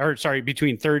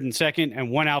third and second, and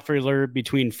one outfielder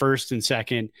between first and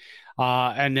second.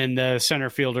 And then the center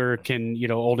fielder can,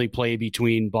 only play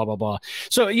between blah, blah, blah.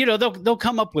 So, they'll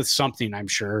come up with something, I'm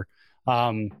sure.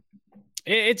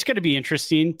 It's going to be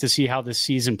interesting to see how this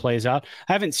season plays out.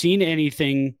 I haven't seen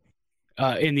anything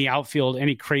in the outfield,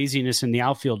 any craziness in the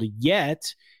outfield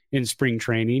yet in spring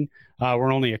training.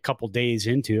 We're only a couple days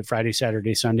into it, Friday,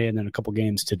 Saturday, Sunday, and then a couple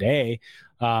games today.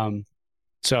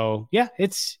 So,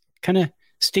 it's kind of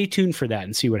stay tuned for that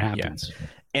and see what happens. Yeah.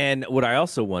 And what I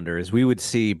also wonder is we would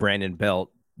see Brandon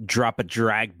Belt drop a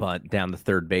drag bunt down the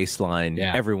third baseline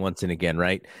every once and again,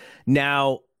 right?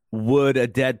 Now, would a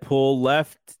dead pull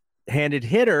left-handed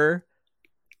hitter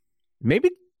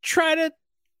maybe try to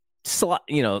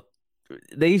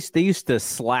they used to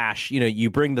slash, you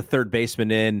bring the third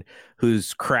baseman in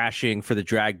who's crashing for the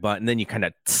drag bunt, and then you kind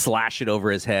of slash it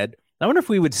over his head. I wonder if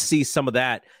we would see some of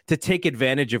that to take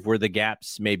advantage of where the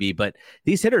gaps may be, but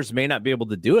these hitters may not be able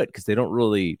to do it because they don't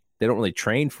really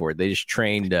train for it. They just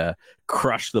train to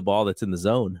crush the ball that's in the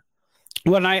zone.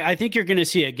 Well, I think you're going to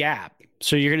see a gap.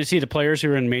 So you're going to see the players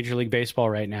who are in Major League Baseball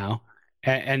right now,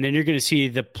 and then you're going to see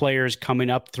the players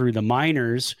coming up through the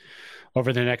minors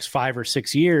over the next 5 or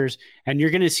 6 years, and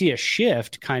you're going to see a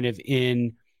shift kind of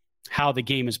in how the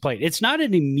game is played. It's not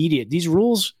an immediate – these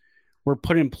rules were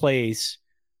put in place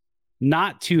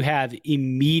not to have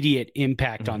immediate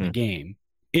impact on the game.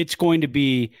 It's going to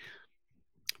be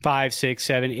 5, 6,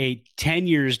 7, 8, 10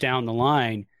 years down the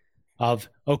line of,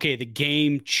 okay, the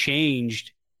game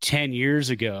changed 10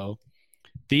 years ago.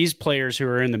 These players who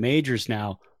are in the majors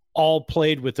now all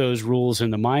played with those rules in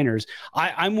the minors.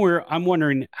 I'm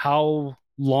wondering how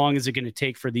long is it going to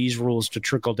take for these rules to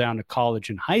trickle down to college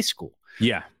and high school?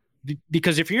 Yeah.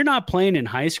 Because if you're not playing in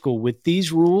high school with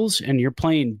these rules and you're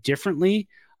playing differently,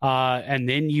 and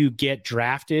then you get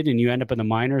drafted and you end up in the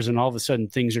minors and all of a sudden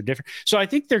things are different. So I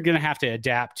think they're going to have to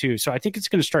adapt too. So I think it's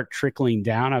going to start trickling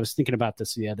down. I was thinking about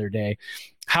this the other day.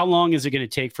 How long is it going to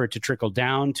take for it to trickle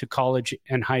down to college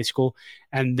and high school?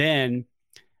 And then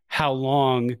how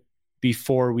long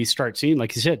before we start seeing,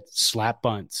 like you said, slap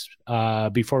bunts,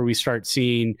 before we start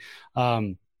seeing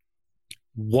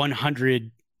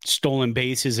 100 stolen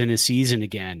bases in a season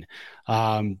again?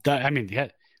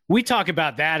 We talk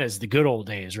about that as the good old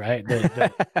days, right?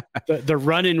 The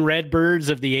running Redbirds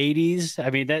of the 80s. I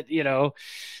mean, that,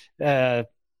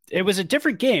 it was a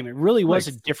different game. It really was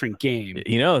a different game.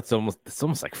 It's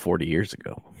almost like 40 years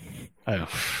ago. Oh.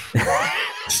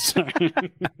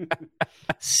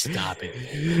 Stop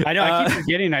it. I know. I keep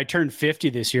forgetting I turned 50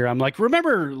 this year. I'm like,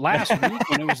 remember last week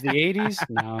when it was the 80s?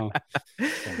 No.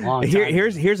 It's a long time.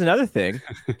 Here's another thing.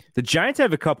 The Giants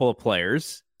have a couple of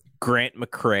players, Grant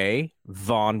McCray,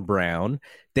 Vaughn Brown.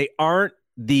 They aren't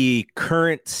the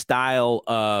current style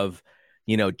of,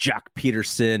 Jock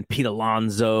Peterson, Pete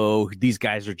Alonso. These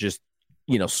guys are just,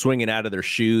 swinging out of their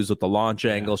shoes with the launch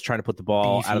angles, trying to put the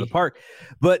ball out of the park.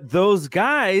 But those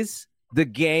guys, the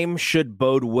game should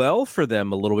bode well for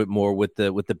them a little bit more with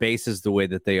the bases the way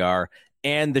that they are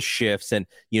and the shifts. And,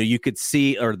 you could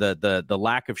see, or the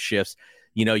lack of shifts,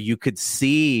 you could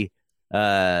see,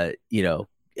 the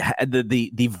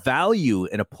value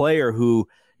in a player who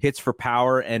hits for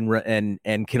power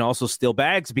and can also steal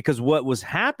bags, because what was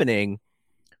happening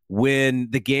when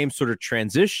the game sort of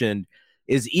transitioned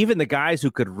is even the guys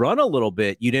who could run a little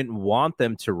bit, you didn't want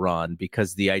them to run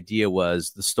because the idea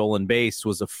was the stolen base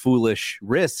was a foolish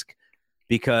risk,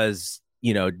 because,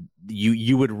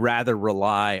 you would rather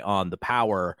rely on the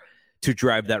power to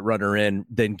drive that runner in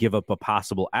than give up a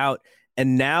possible out.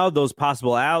 And now those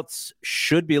possible outs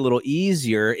should be a little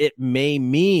easier. It may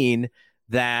mean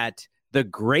that the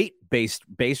great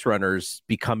base runners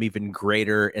become even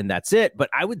greater, and that's it. But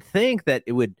I would think that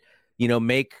it would,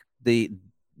 make the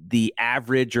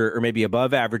average or maybe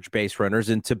above average base runners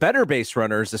into better base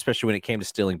runners, especially when it came to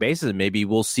stealing bases. And maybe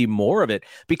we'll see more of it,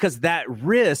 because that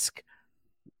risk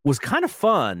was kind of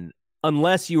fun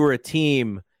unless you were a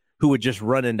team who would just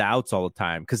run into outs all the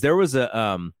time. Because there was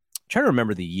I'm trying to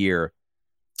remember the year,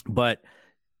 but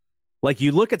like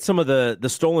you look at some of the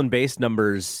stolen base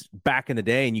numbers back in the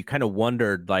day and you kind of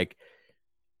wondered, like,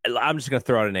 I'm just going to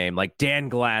throw out a name like Dan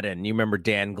Gladden. You remember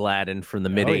Dan Gladden from the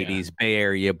mid 80s, Bay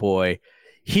Area boy.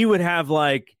 He would have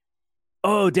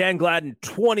Dan Gladden,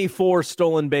 24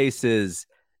 stolen bases,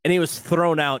 and he was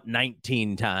thrown out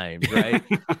 19 times, right?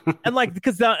 And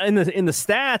because in the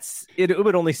stats, it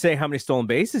would only say how many stolen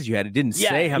bases you had. It didn't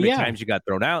say how many times you got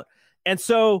thrown out. And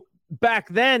so back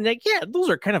then, those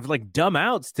are kind of like dumb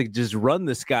outs to just run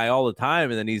this guy all the time.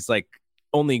 And then he's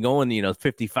only going,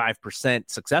 55%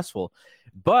 successful.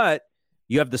 But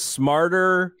you have the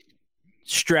smarter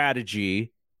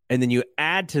strategy, and then you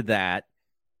add to that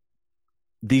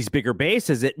these bigger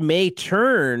bases, it may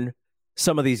turn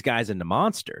some of these guys into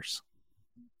monsters.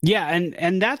 Yeah,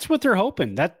 and that's what they're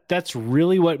hoping. That's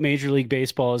really what Major League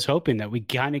Baseball is hoping, that we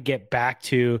kind of get back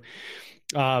to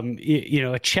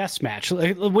a chess match.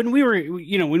 When we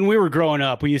were growing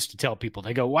up, we used to tell people,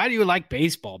 they go, "Why do you like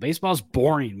baseball? Baseball's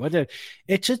boring."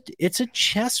 It's a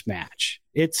chess match.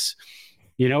 It's,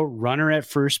 runner at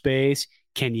first base.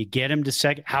 Can you get him to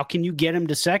second? How can you get him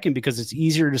to second? Because it's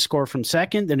easier to score from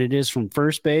second than it is from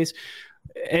first base.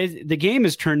 The game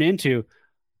has turned into,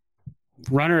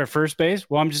 runner at first base.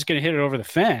 Well, I'm just going to hit it over the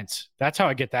fence. That's how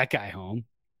I get that guy home.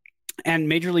 And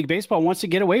Major League Baseball wants to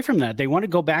get away from that. They want to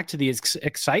go back to the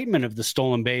excitement of the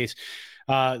stolen base.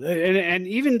 And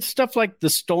even stuff like the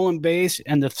stolen base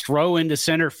and the throw into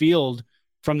center field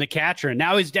from the catcher. And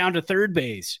now he's down to third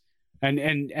base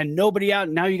and nobody out.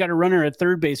 Now you got a runner at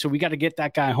third base. So we got to get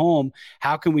that guy home.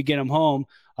 How can we get him home?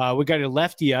 We got a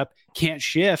lefty up, can't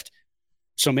shift.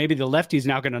 So maybe the lefty's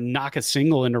now going to knock a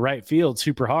single into right field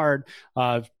super hard,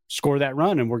 score that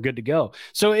run, and we're good to go.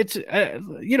 So it's,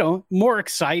 more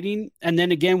exciting. And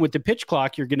then again, with the pitch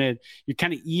clock, you're kind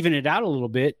of even it out a little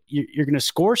bit. You're going to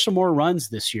score some more runs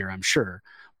this year, I'm sure,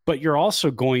 but you're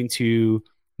also going to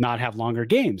not have longer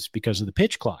games because of the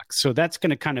pitch clock. So that's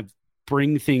going to kind of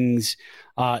bring things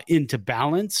into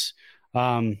balance.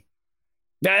 And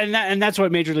that's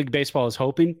what Major League Baseball is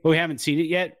hoping. But we haven't seen it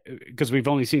yet because we've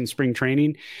only seen spring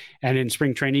training. And in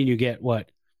spring training, you get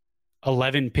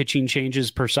 11 pitching changes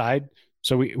per side.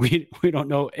 So we don't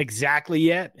know exactly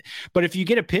yet. But if you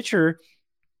get a pitcher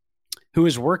who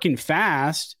is working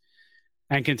fast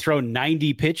and can throw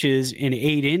 90 pitches in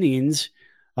 8 innings,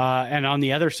 and on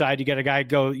the other side, you got a guy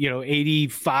go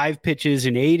 85 pitches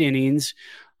in 8 innings,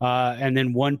 and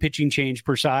then 1 pitching change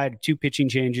per side, 2 pitching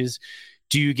changes.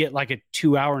 Do you get like a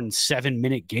 2 hour and 7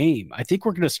 minute game? I think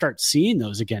we're going to start seeing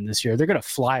those again this year. They're going to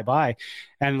fly by.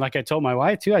 And like I told my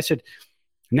wife too, I said,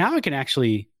 now I can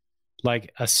actually,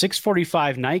 like a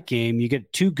 6:45 night game, you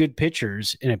get 2 good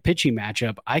pitchers in a pitching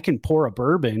matchup. I can pour a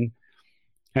bourbon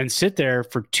and sit there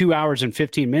for 2 hours and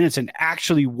 15 minutes and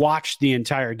actually watch the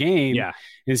entire game. Yeah.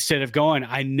 Instead of going,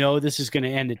 I know this is going to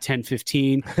end at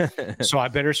 10:15, so I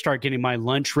better start getting my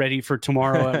lunch ready for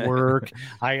tomorrow at work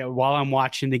while I'm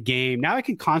watching the game. Now I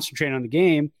can concentrate on the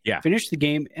game, finish the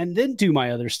game, and then do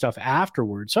my other stuff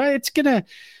afterwards. So a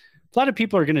lot of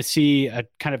people are going to see a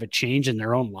kind of a change in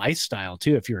their own lifestyle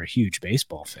too, if you're a huge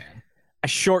baseball fan. I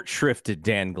short shrifted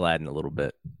Dan Gladden a little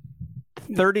bit.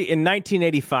 In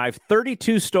 1985,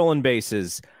 32 stolen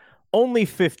bases, only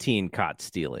 15 caught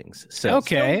stealings. So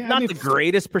okay, not the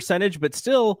greatest percentage, but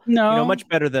still, much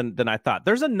better than I thought.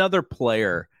 There's another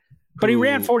player, but he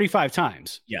ran 45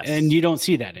 times. Yes, and you don't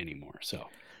see that anymore. So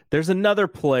there's another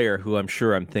player who I'm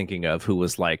sure I'm thinking of who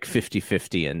was like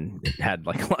 50-50 and had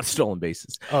like a lot of stolen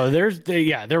bases. Oh,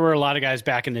 there were a lot of guys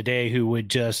back in the day who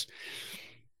would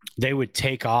they would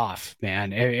take off,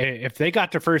 man. If they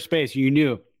got to first base, you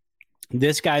knew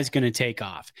this guy's going to take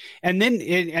off. And then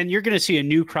you're going to see a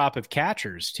new crop of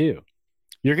catchers too.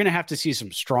 You're going to have to see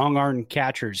some strong arm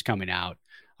catchers coming out.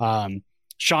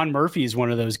 Sean Murphy is one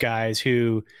of those guys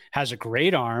who has a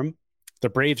great arm. The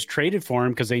Braves traded for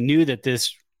him because they knew that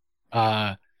this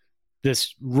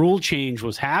rule change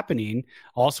was happening.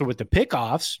 Also with the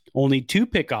pickoffs, only 2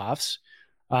 pickoffs,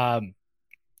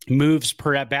 moves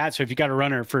per at bat. So if you got a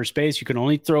runner at first base, you can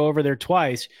only throw over there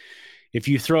twice. If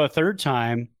you throw a third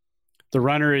time, the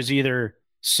runner is either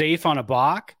safe on a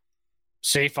balk,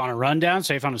 safe on a rundown,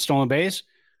 safe on a stolen base,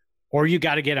 or you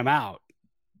got to get him out.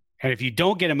 And if you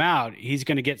don't get him out, he's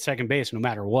going to get second base no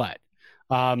matter what.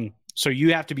 So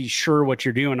you have to be sure what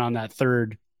you're doing on that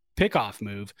third pickoff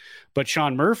move. But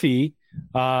Sean Murphy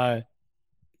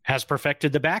has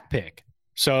perfected the back pick.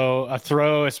 So a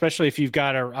throw, especially if you've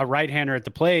got a right-hander at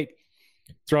the plate,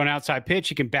 throw an outside pitch,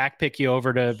 he can back pick you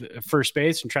over to first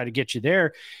base and try to get you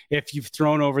there if you've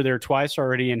thrown over there twice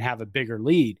already and have a bigger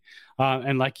lead.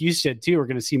 And like you said, too, we're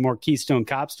going to see more Keystone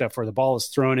Cop stuff where the ball is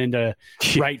thrown into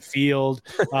right field,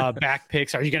 back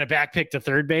picks. Are you going to back pick to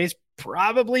third base?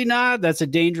 Probably not. That's a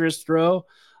dangerous throw.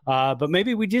 But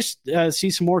maybe we just see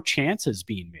some more chances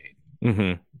being made.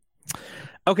 Mm-hmm.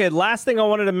 Okay, last thing I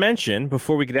wanted to mention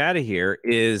before we get out of here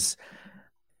is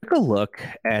take a look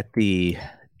at the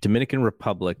Dominican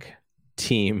Republic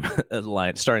team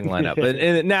starting lineup.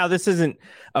 and now this isn't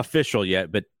official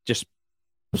yet, but just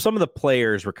some of the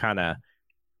players were kind of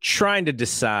trying to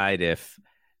decide if,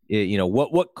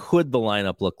 what could the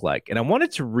lineup look like. And I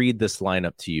wanted to read this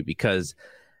lineup to you because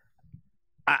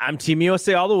I'm Team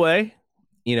USA all the way.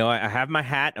 I have my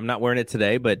hat. I'm not wearing it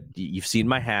today, but you've seen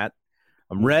my hat.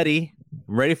 I'm ready.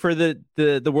 I'm ready for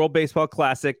the World Baseball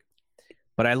Classic.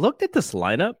 But I looked at this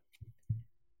lineup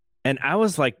and I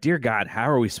was like, dear God, how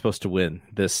are we supposed to win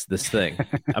this thing?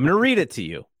 I'm going to read it to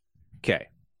you. Okay.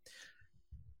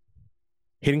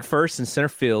 Hitting first in center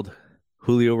field,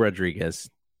 Julio Rodriguez,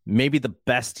 maybe the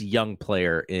best young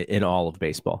player in all of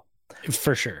baseball.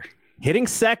 For sure. Hitting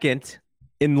second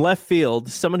in left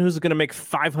field, someone who's going to make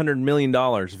 $500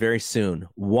 million very soon,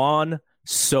 Juan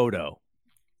Soto.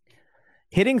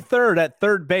 Hitting third at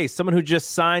third base, someone who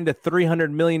just signed a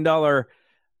 $300 million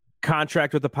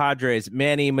contract with the Padres,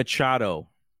 Manny Machado.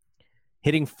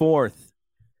 Hitting fourth,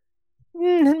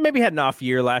 maybe had an off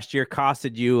year last year,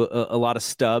 costed you a lot of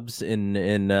stubs in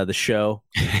the show.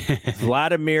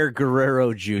 Vladimir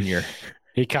Guerrero Jr.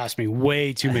 He cost me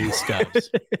way too many stubs.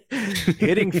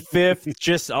 Hitting fifth,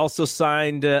 just also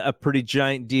signed a pretty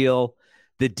giant deal.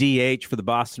 The DH for the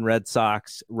Boston Red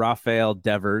Sox, Rafael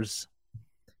Devers.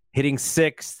 Hitting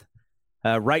sixth,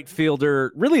 right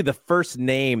fielder, really the first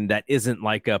name that isn't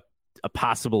like a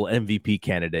possible MVP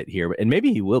candidate here, and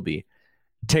maybe he will be.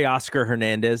 Teoscar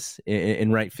Hernandez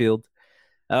in right field.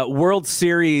 World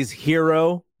Series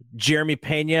hero, Jeremy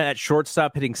Pena at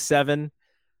shortstop, hitting 7.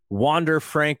 Wander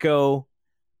Franco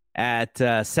at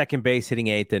second base, hitting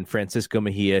 8th, and Francisco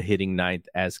Mejia hitting 9th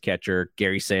as catcher.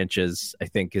 Gary Sanchez, I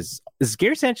think, is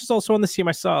Gary Sanchez also on this team?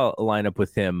 I saw a lineup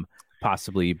with him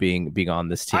possibly being on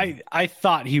this team. I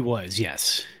thought he was,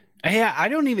 yes. Yeah, I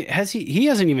don't even he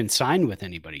hasn't even signed with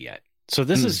anybody yet. So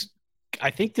this is,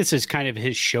 I think this is kind of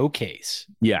his showcase.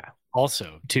 Yeah.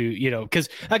 Also to, because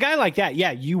a guy like that,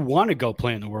 yeah, you want to go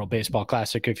play in the World Baseball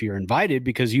Classic if you're invited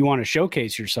because you want to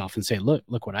showcase yourself and say,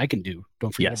 look what I can do.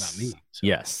 Don't forget about me. So.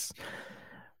 Yes.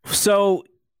 So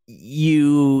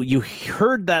you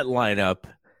heard that lineup.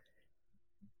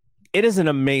 It is an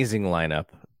amazing lineup.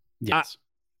 Yes.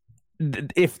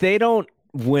 If they don't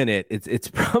win it, it's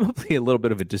probably a little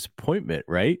bit of a disappointment,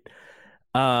 right?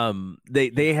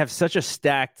 They have such a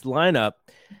stacked lineup,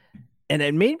 and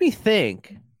it made me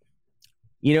think,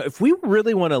 if we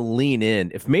really want to lean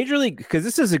in, if Major League, because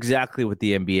this is exactly what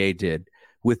the NBA did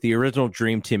with the original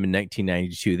Dream Team in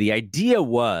 1992. The idea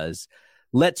was,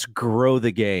 let's grow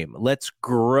the game. Let's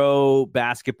grow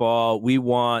basketball. We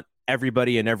want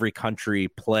everybody in every country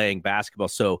playing basketball.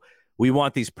 So we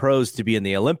want these pros to be in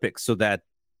the Olympics so that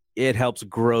it helps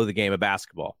grow the game of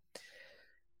basketball.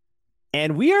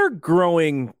 And we are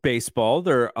growing baseball.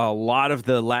 There are a lot of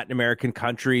the Latin American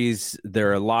countries. There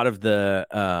are a lot of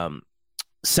the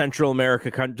Central America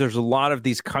countries. There's a lot of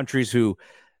these countries who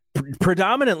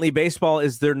predominantly baseball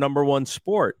is their number one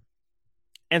sport.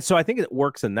 And so I think it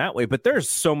works in that way. But there's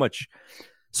so much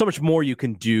more you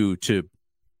can do to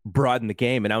broaden the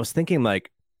game. And I was thinking,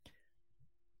 like,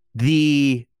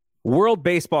 the World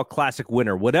Baseball Classic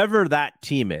winner, whatever that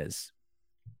team is,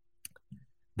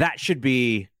 that should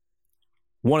be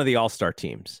one of the all-star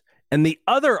teams. And the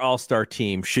other all-star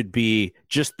team should be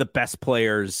just the best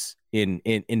players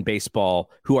in baseball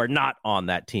who are not on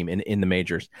that team in the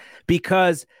majors,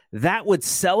 because that would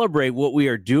celebrate what we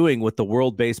are doing with the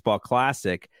World Baseball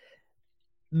Classic.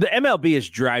 The MLB is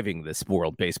driving this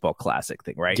World Baseball Classic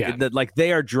thing, right? Yeah.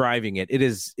 They are driving it. It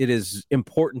is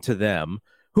important to them.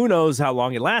 Who knows how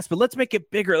long it lasts, but let's make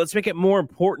it bigger. Let's make it more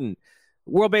important.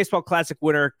 World Baseball Classic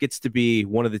winner gets to be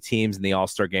one of the teams in the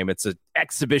All-Star game. It's an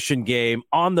exhibition game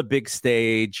on the big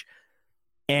stage,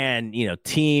 and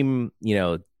team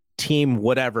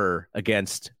whatever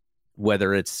against,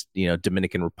 whether it's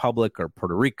Dominican Republic or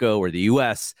Puerto Rico or the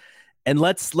US, and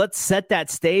let's set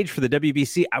that stage for the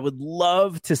WBC. I would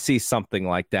love to see something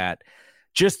like that,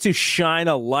 just to shine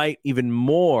a light even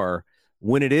more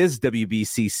when it is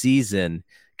WBC season,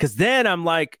 because then I'm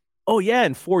like, oh yeah,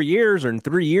 in 4 years or in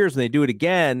 3 years when they do it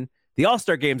again, the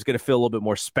All-Star game is going to feel a little bit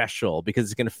more special because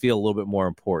it's going to feel a little bit more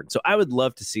important. So I would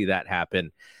love to see that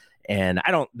happen. And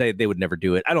they would never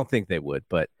do it. I don't think they would,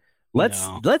 but let's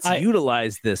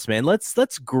utilize this, man.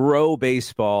 Let's grow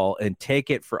baseball and take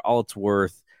it for all it's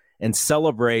worth and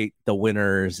celebrate the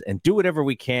winners and do whatever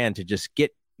we can to just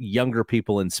get younger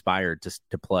people inspired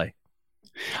to play.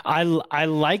 I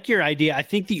like your idea. I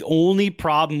think the only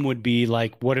problem would be,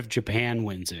 like, what if Japan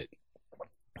wins it?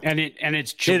 And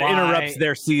it's July. It interrupts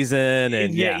their season,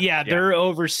 and they're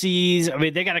overseas. I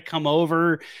mean, they got to come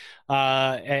over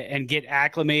and get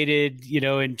acclimated,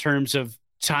 in terms of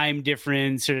time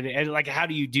difference, and like, how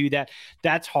do you do that?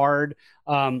 That's hard.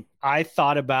 I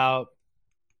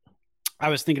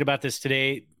was thinking about this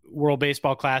today. World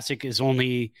Baseball Classic is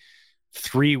only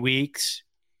 3 weeks.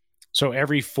 So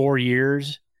every 4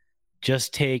 years,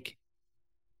 just take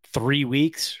 3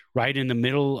 weeks right in the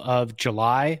middle of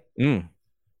July.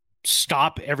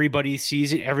 Stop everybody's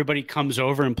season. Everybody comes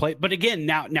over and play. But again,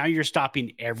 now you're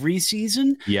stopping every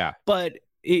season. Yeah. But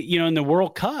in the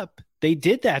World Cup, they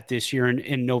did that this year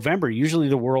in November. Usually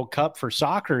the World Cup for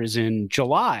soccer is in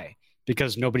July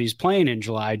because nobody's playing in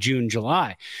June,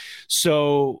 July.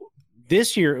 So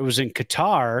this year it was in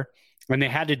Qatar. And they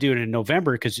had to do it in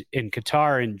November because in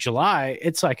Qatar in July,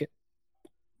 it's like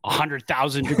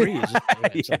 100,000 degrees.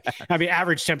 I mean,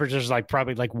 average temperature is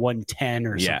probably 110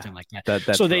 or something like that.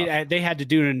 That's so rough. they had to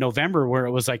do it in November where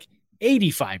it was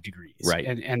 85 degrees, right?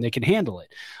 And they can handle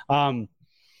it.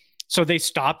 So they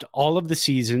stopped all of the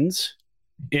seasons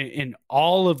in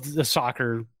all of the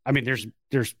soccer. I mean,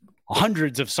 there's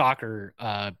hundreds of soccer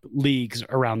leagues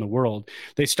around the world.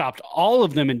 They stopped all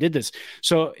of them and did this.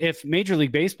 So if Major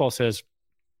League Baseball says,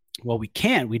 well, we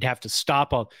can't, we'd have to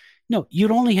stop all. No,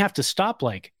 you'd only have to stop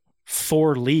like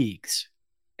 4 leagues.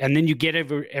 And then you get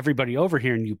everybody over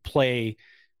here and you play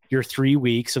your 3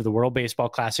 weeks of the World Baseball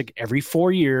Classic every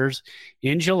 4 years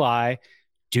in July.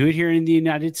 Do it here in the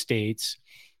United States.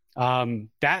 Have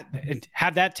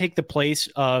that take the place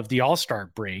of the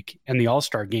All-Star break and the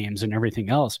All-Star games and everything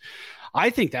else. I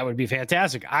think that would be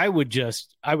fantastic. I would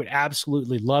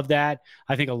absolutely love that.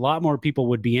 I think a lot more people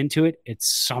would be into it. It's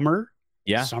summer,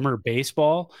 summer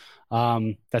baseball.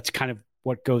 That's kind of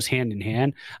what goes hand in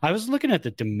hand. I was looking at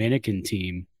the Dominican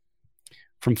team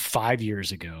from 5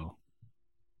 years ago,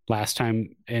 last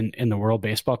time in the World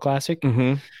Baseball Classic.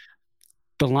 Mm-hmm.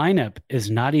 The lineup is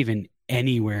not even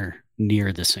anywhere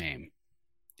near the same.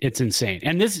 It's insane.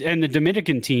 And the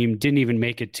Dominican team didn't even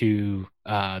make it to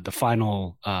the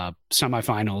final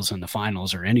semifinals and the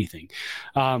finals or anything.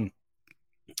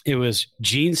 It was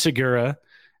Gene Segura,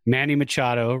 Manny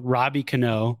Machado, Robbie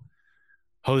Cano,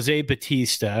 Jose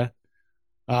Batista,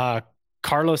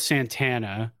 Carlos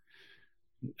Santana,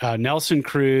 Nelson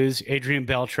Cruz, Adrian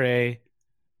Beltre,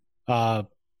 let's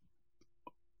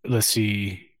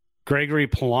see, Gregory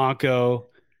Polanco,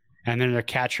 and then their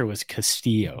catcher was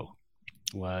Castillo,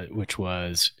 which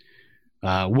was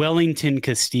Wellington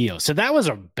Castillo. So that was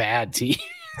a bad team.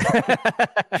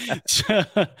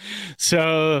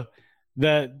 so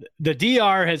the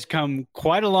DR has come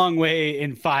quite a long way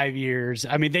in 5 years.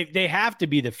 I mean, they have to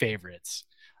be the favorites.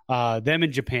 Them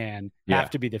in Japan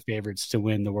have to be the favorites to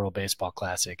win the World Baseball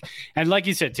Classic. And like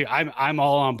you said too, I'm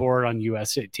all on board on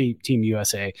USA Team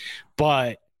USA,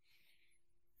 but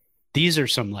these are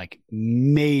some like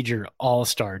major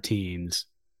all-star teams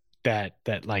that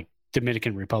like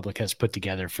Dominican Republic has put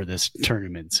together for this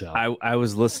tournament. So I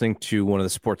was listening to one of the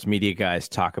sports media guys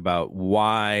talk about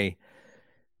why,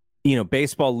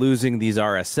 baseball losing these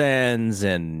RSNs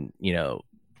and,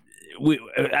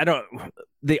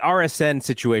 the RSN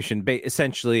situation,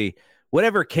 essentially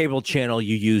whatever cable channel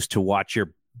you use to watch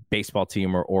your baseball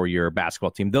team or your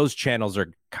basketball team, those channels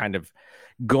are kind of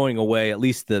going away, at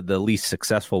least the least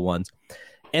successful ones.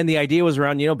 And the idea was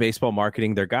around, baseball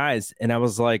marketing their guys. And I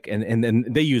was like, and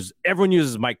then everyone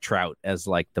uses Mike Trout as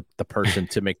like the person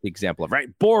to make the example of, right?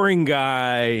 Boring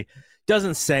guy,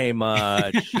 doesn't say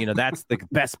much, that's the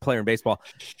best player in baseball.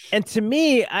 And to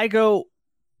me, I go,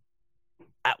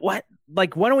 what?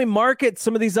 Like, why don't we market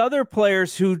some of these other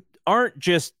players who aren't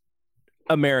just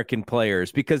American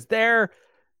players, because they're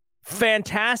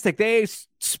fantastic. They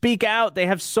speak out. They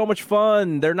have so much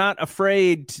fun. They're not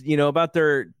afraid, about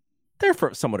they're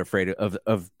somewhat afraid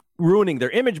of ruining their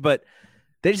image, but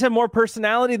they just have more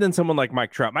personality than someone like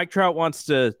Mike Trout. Mike Trout wants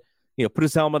to, put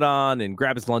his helmet on and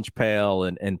grab his lunch pail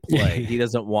and play. He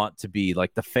doesn't want to be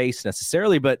like the face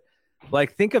necessarily, but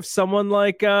like, think of someone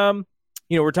like,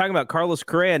 we're talking about Carlos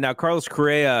Correa. Now, Carlos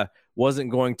Correa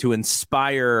wasn't going to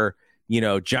inspire,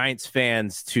 Giants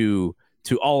fans to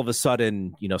all of a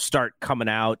sudden, start coming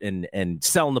out and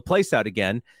selling the place out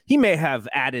again. He may have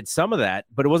added some of that,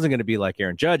 but it wasn't going to be like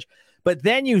Aaron Judge. But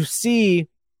then you see,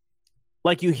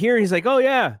 like you hear, he's like, oh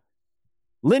yeah,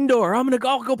 Lindor,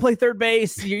 I'll go play third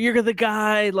base. You're the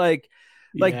guy. Like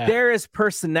there is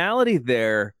personality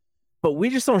there, but we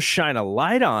just don't shine a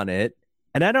light on it.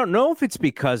 And I don't know if it's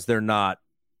because they're not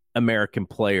American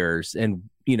players and,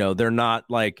 they're not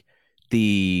like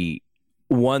the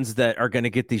ones that are going to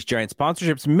get these giant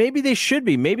sponsorships. Maybe they should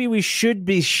be. Maybe we should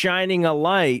be shining a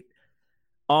light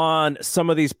on some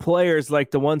of these players,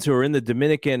 like the ones who are in the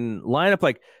Dominican lineup.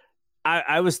 Like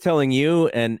I was telling you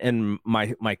and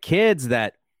my kids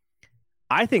that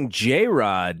I think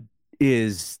J-Rod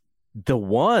is the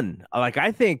one. Like,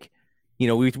 I think,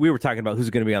 we were talking about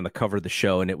who's going to be on the cover of the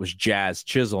show, and it was Jazz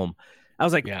Chisholm. I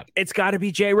was like, It's got to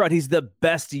be J-Rod. He's the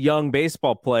best young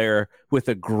baseball player with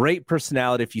a great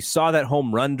personality. If you saw that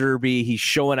home run derby, he's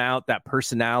showing out that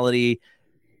personality.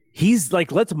 He's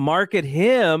like, let's market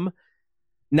him.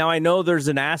 Now, I know there's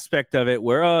an aspect of it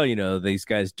where, these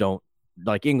guys don't,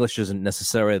 like, English isn't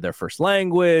necessarily their first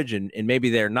language, and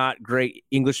maybe they're not great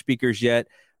English speakers yet.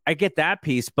 I get that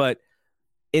piece, but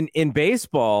in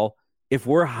baseball, if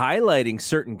we're highlighting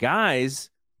certain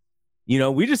guys,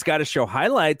 we just got to show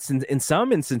highlights in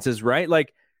some instances, right?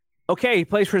 Like, okay, he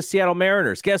plays for the Seattle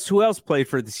Mariners. Guess who else played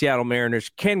for the Seattle Mariners?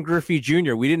 Ken Griffey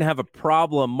Jr. We didn't have a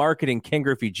problem marketing Ken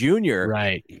Griffey Jr.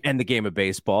 right, and the game of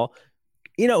baseball.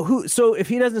 So if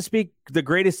he doesn't speak the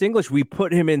greatest English, we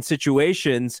put him in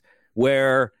situations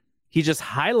where he just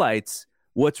highlights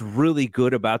what's really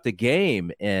good about the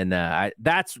game. And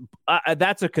that's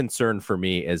a concern for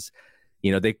me is,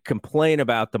 They complain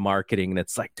about the marketing, and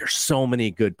it's like there's so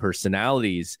many good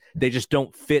personalities. They just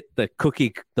don't fit the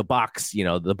box,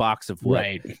 the box of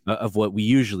what we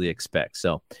usually expect.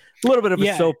 So a little bit of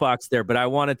a soapbox there, but I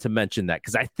wanted to mention that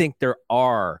because I think there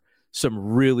are some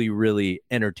really, really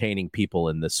entertaining people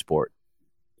in this sport.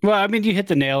 Well, I mean, you hit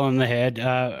the nail on the head.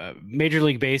 Major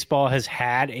League Baseball has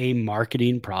had a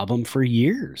marketing problem for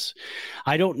years.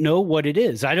 I don't know what it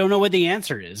is. I don't know what the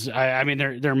answer is. I mean,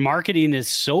 their marketing is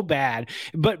so bad.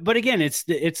 But again, it's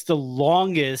the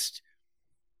longest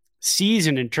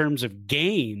season in terms of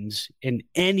games in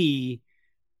any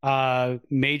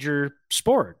major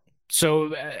sport.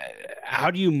 So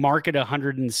how do you market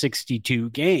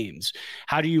 162 games?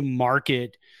 How do you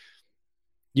market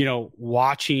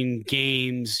watching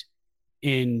games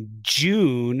in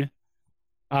June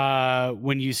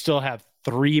when you still have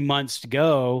 3 months to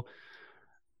go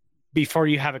before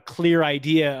you have a clear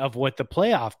idea of what the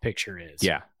playoff picture is?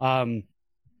 Yeah.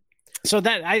 So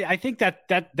that I think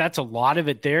that's a lot of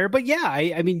it there. But yeah,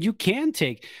 I mean, you can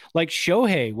take, like,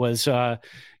 Shohei was,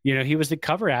 he was the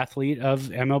cover athlete of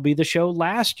MLB The Show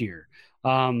last year.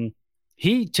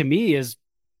 He, to me, is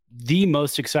the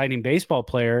most exciting baseball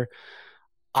player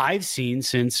I've seen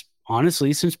since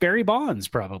Barry Bonds,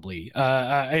 probably,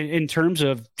 in terms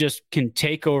of just can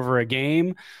take over a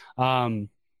game,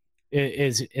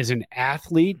 is an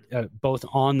athlete, both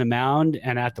on the mound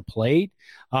and at the plate.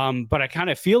 But I kind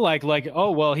of feel like,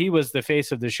 oh, well, he was the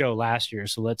face of the show last year,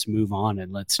 so let's move on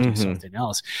and let's do something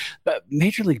else. But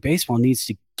Major League Baseball needs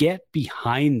to get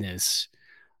behind this.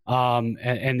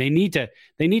 And they need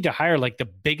to hire like the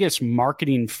biggest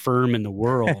marketing firm in the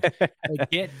world.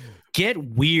 Get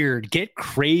weird, get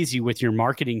crazy with your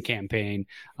marketing campaign.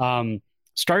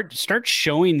 Start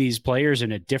showing these players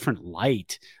in a different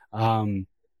light.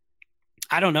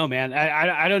 I don't know, man.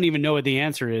 I don't even know what the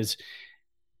answer is,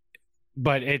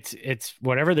 but it's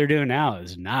whatever they're doing now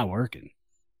is not working.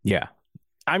 Yeah.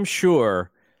 I'm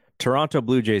sure Toronto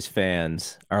Blue Jays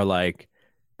fans are like,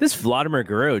 this Vladimir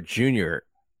Guerrero Jr.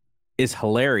 is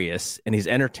hilarious, and he's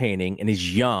entertaining, and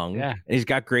he's young, and he's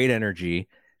got great energy.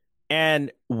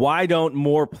 And why don't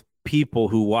more people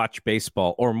who watch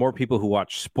baseball or more people who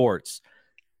watch sports?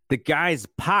 The guy's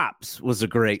pops was a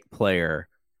great player.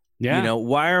 Yeah.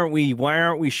 Why aren't we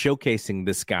showcasing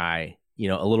this guy, a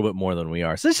little bit more than we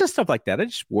are? So it's just stuff like that. I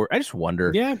just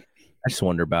wonder. Yeah. I just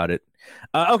wonder about it.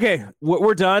 Okay,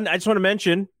 we're done. I just want to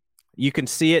mention, you can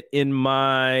see it in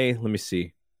my, let me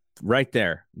see, right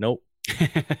there. Nope.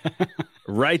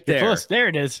 Right there. Close. There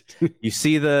it is. You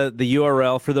see the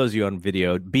URL for those of you on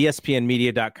video,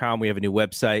 bspnmedia.com. We have a new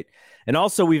website. And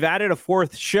also we've added a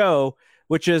fourth show,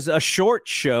 which is a short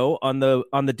show on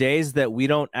the days that we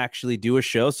don't actually do a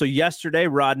show. So yesterday,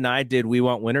 Rod and I did We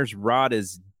Want Winners. Rod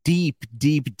is deep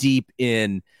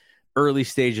in early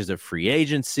stages of free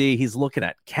agency. He's looking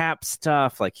at cap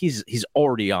stuff. Like he's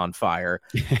already on fire.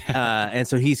 And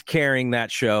so he's carrying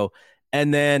that show.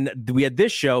 And then we had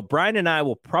this show. Brian and I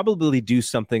will probably do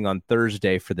something on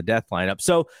Thursday for the death lineup.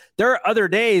 So there are other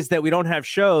days that we don't have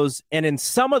shows. And in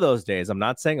some of those days, I'm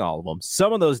not saying all of them,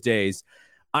 some of those days,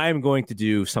 I'm going to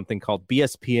do something called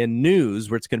BSPN News,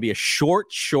 where it's going to be a short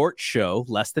show,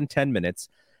 less than 10 minutes.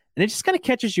 And it just kind of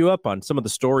catches you up on some of the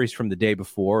stories from the day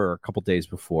before or a couple days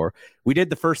before. We did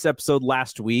the first episode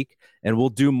last week, and we'll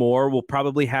do more. We'll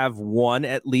probably have one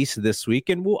at least this week,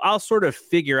 and I'll sort of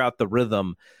figure out the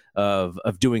rhythm of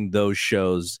doing those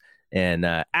shows and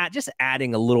just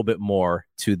adding a little bit more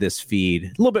to this feed,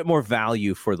 a little bit more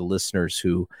value for the listeners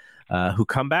who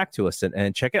come back to us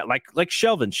and check it out. Like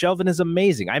Shelvin. Shelvin is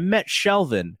amazing. I met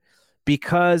Shelvin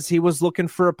because he was looking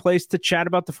for a place to chat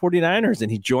about the 49ers, and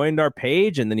he joined our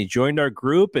page, and then he joined our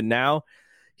group, and now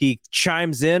he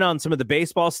chimes in on some of the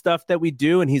baseball stuff that we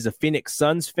do, and he's a Phoenix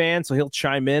Suns fan, so he'll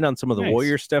chime in on some of the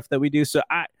Warrior stuff that we do. So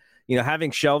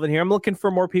having Shelvin here, I'm looking for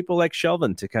more people like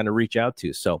Shelvin to kind of reach out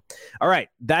to. So, all right,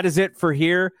 that is it for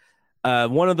here.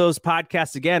 One of those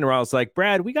podcasts again where I was like,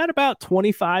 Brad, we got about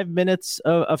 25 minutes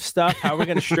of stuff. How are we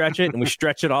going to stretch it? And we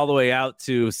stretch it all the way out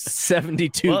to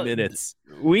 72 minutes.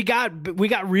 We got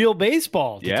real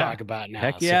baseball to talk about now.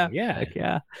 Heck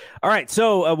yeah. All right.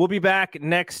 So we'll be back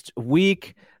next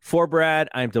week. For Brad,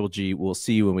 I'm Double G. We'll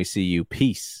see you when we see you.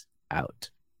 Peace out.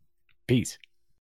 Peace.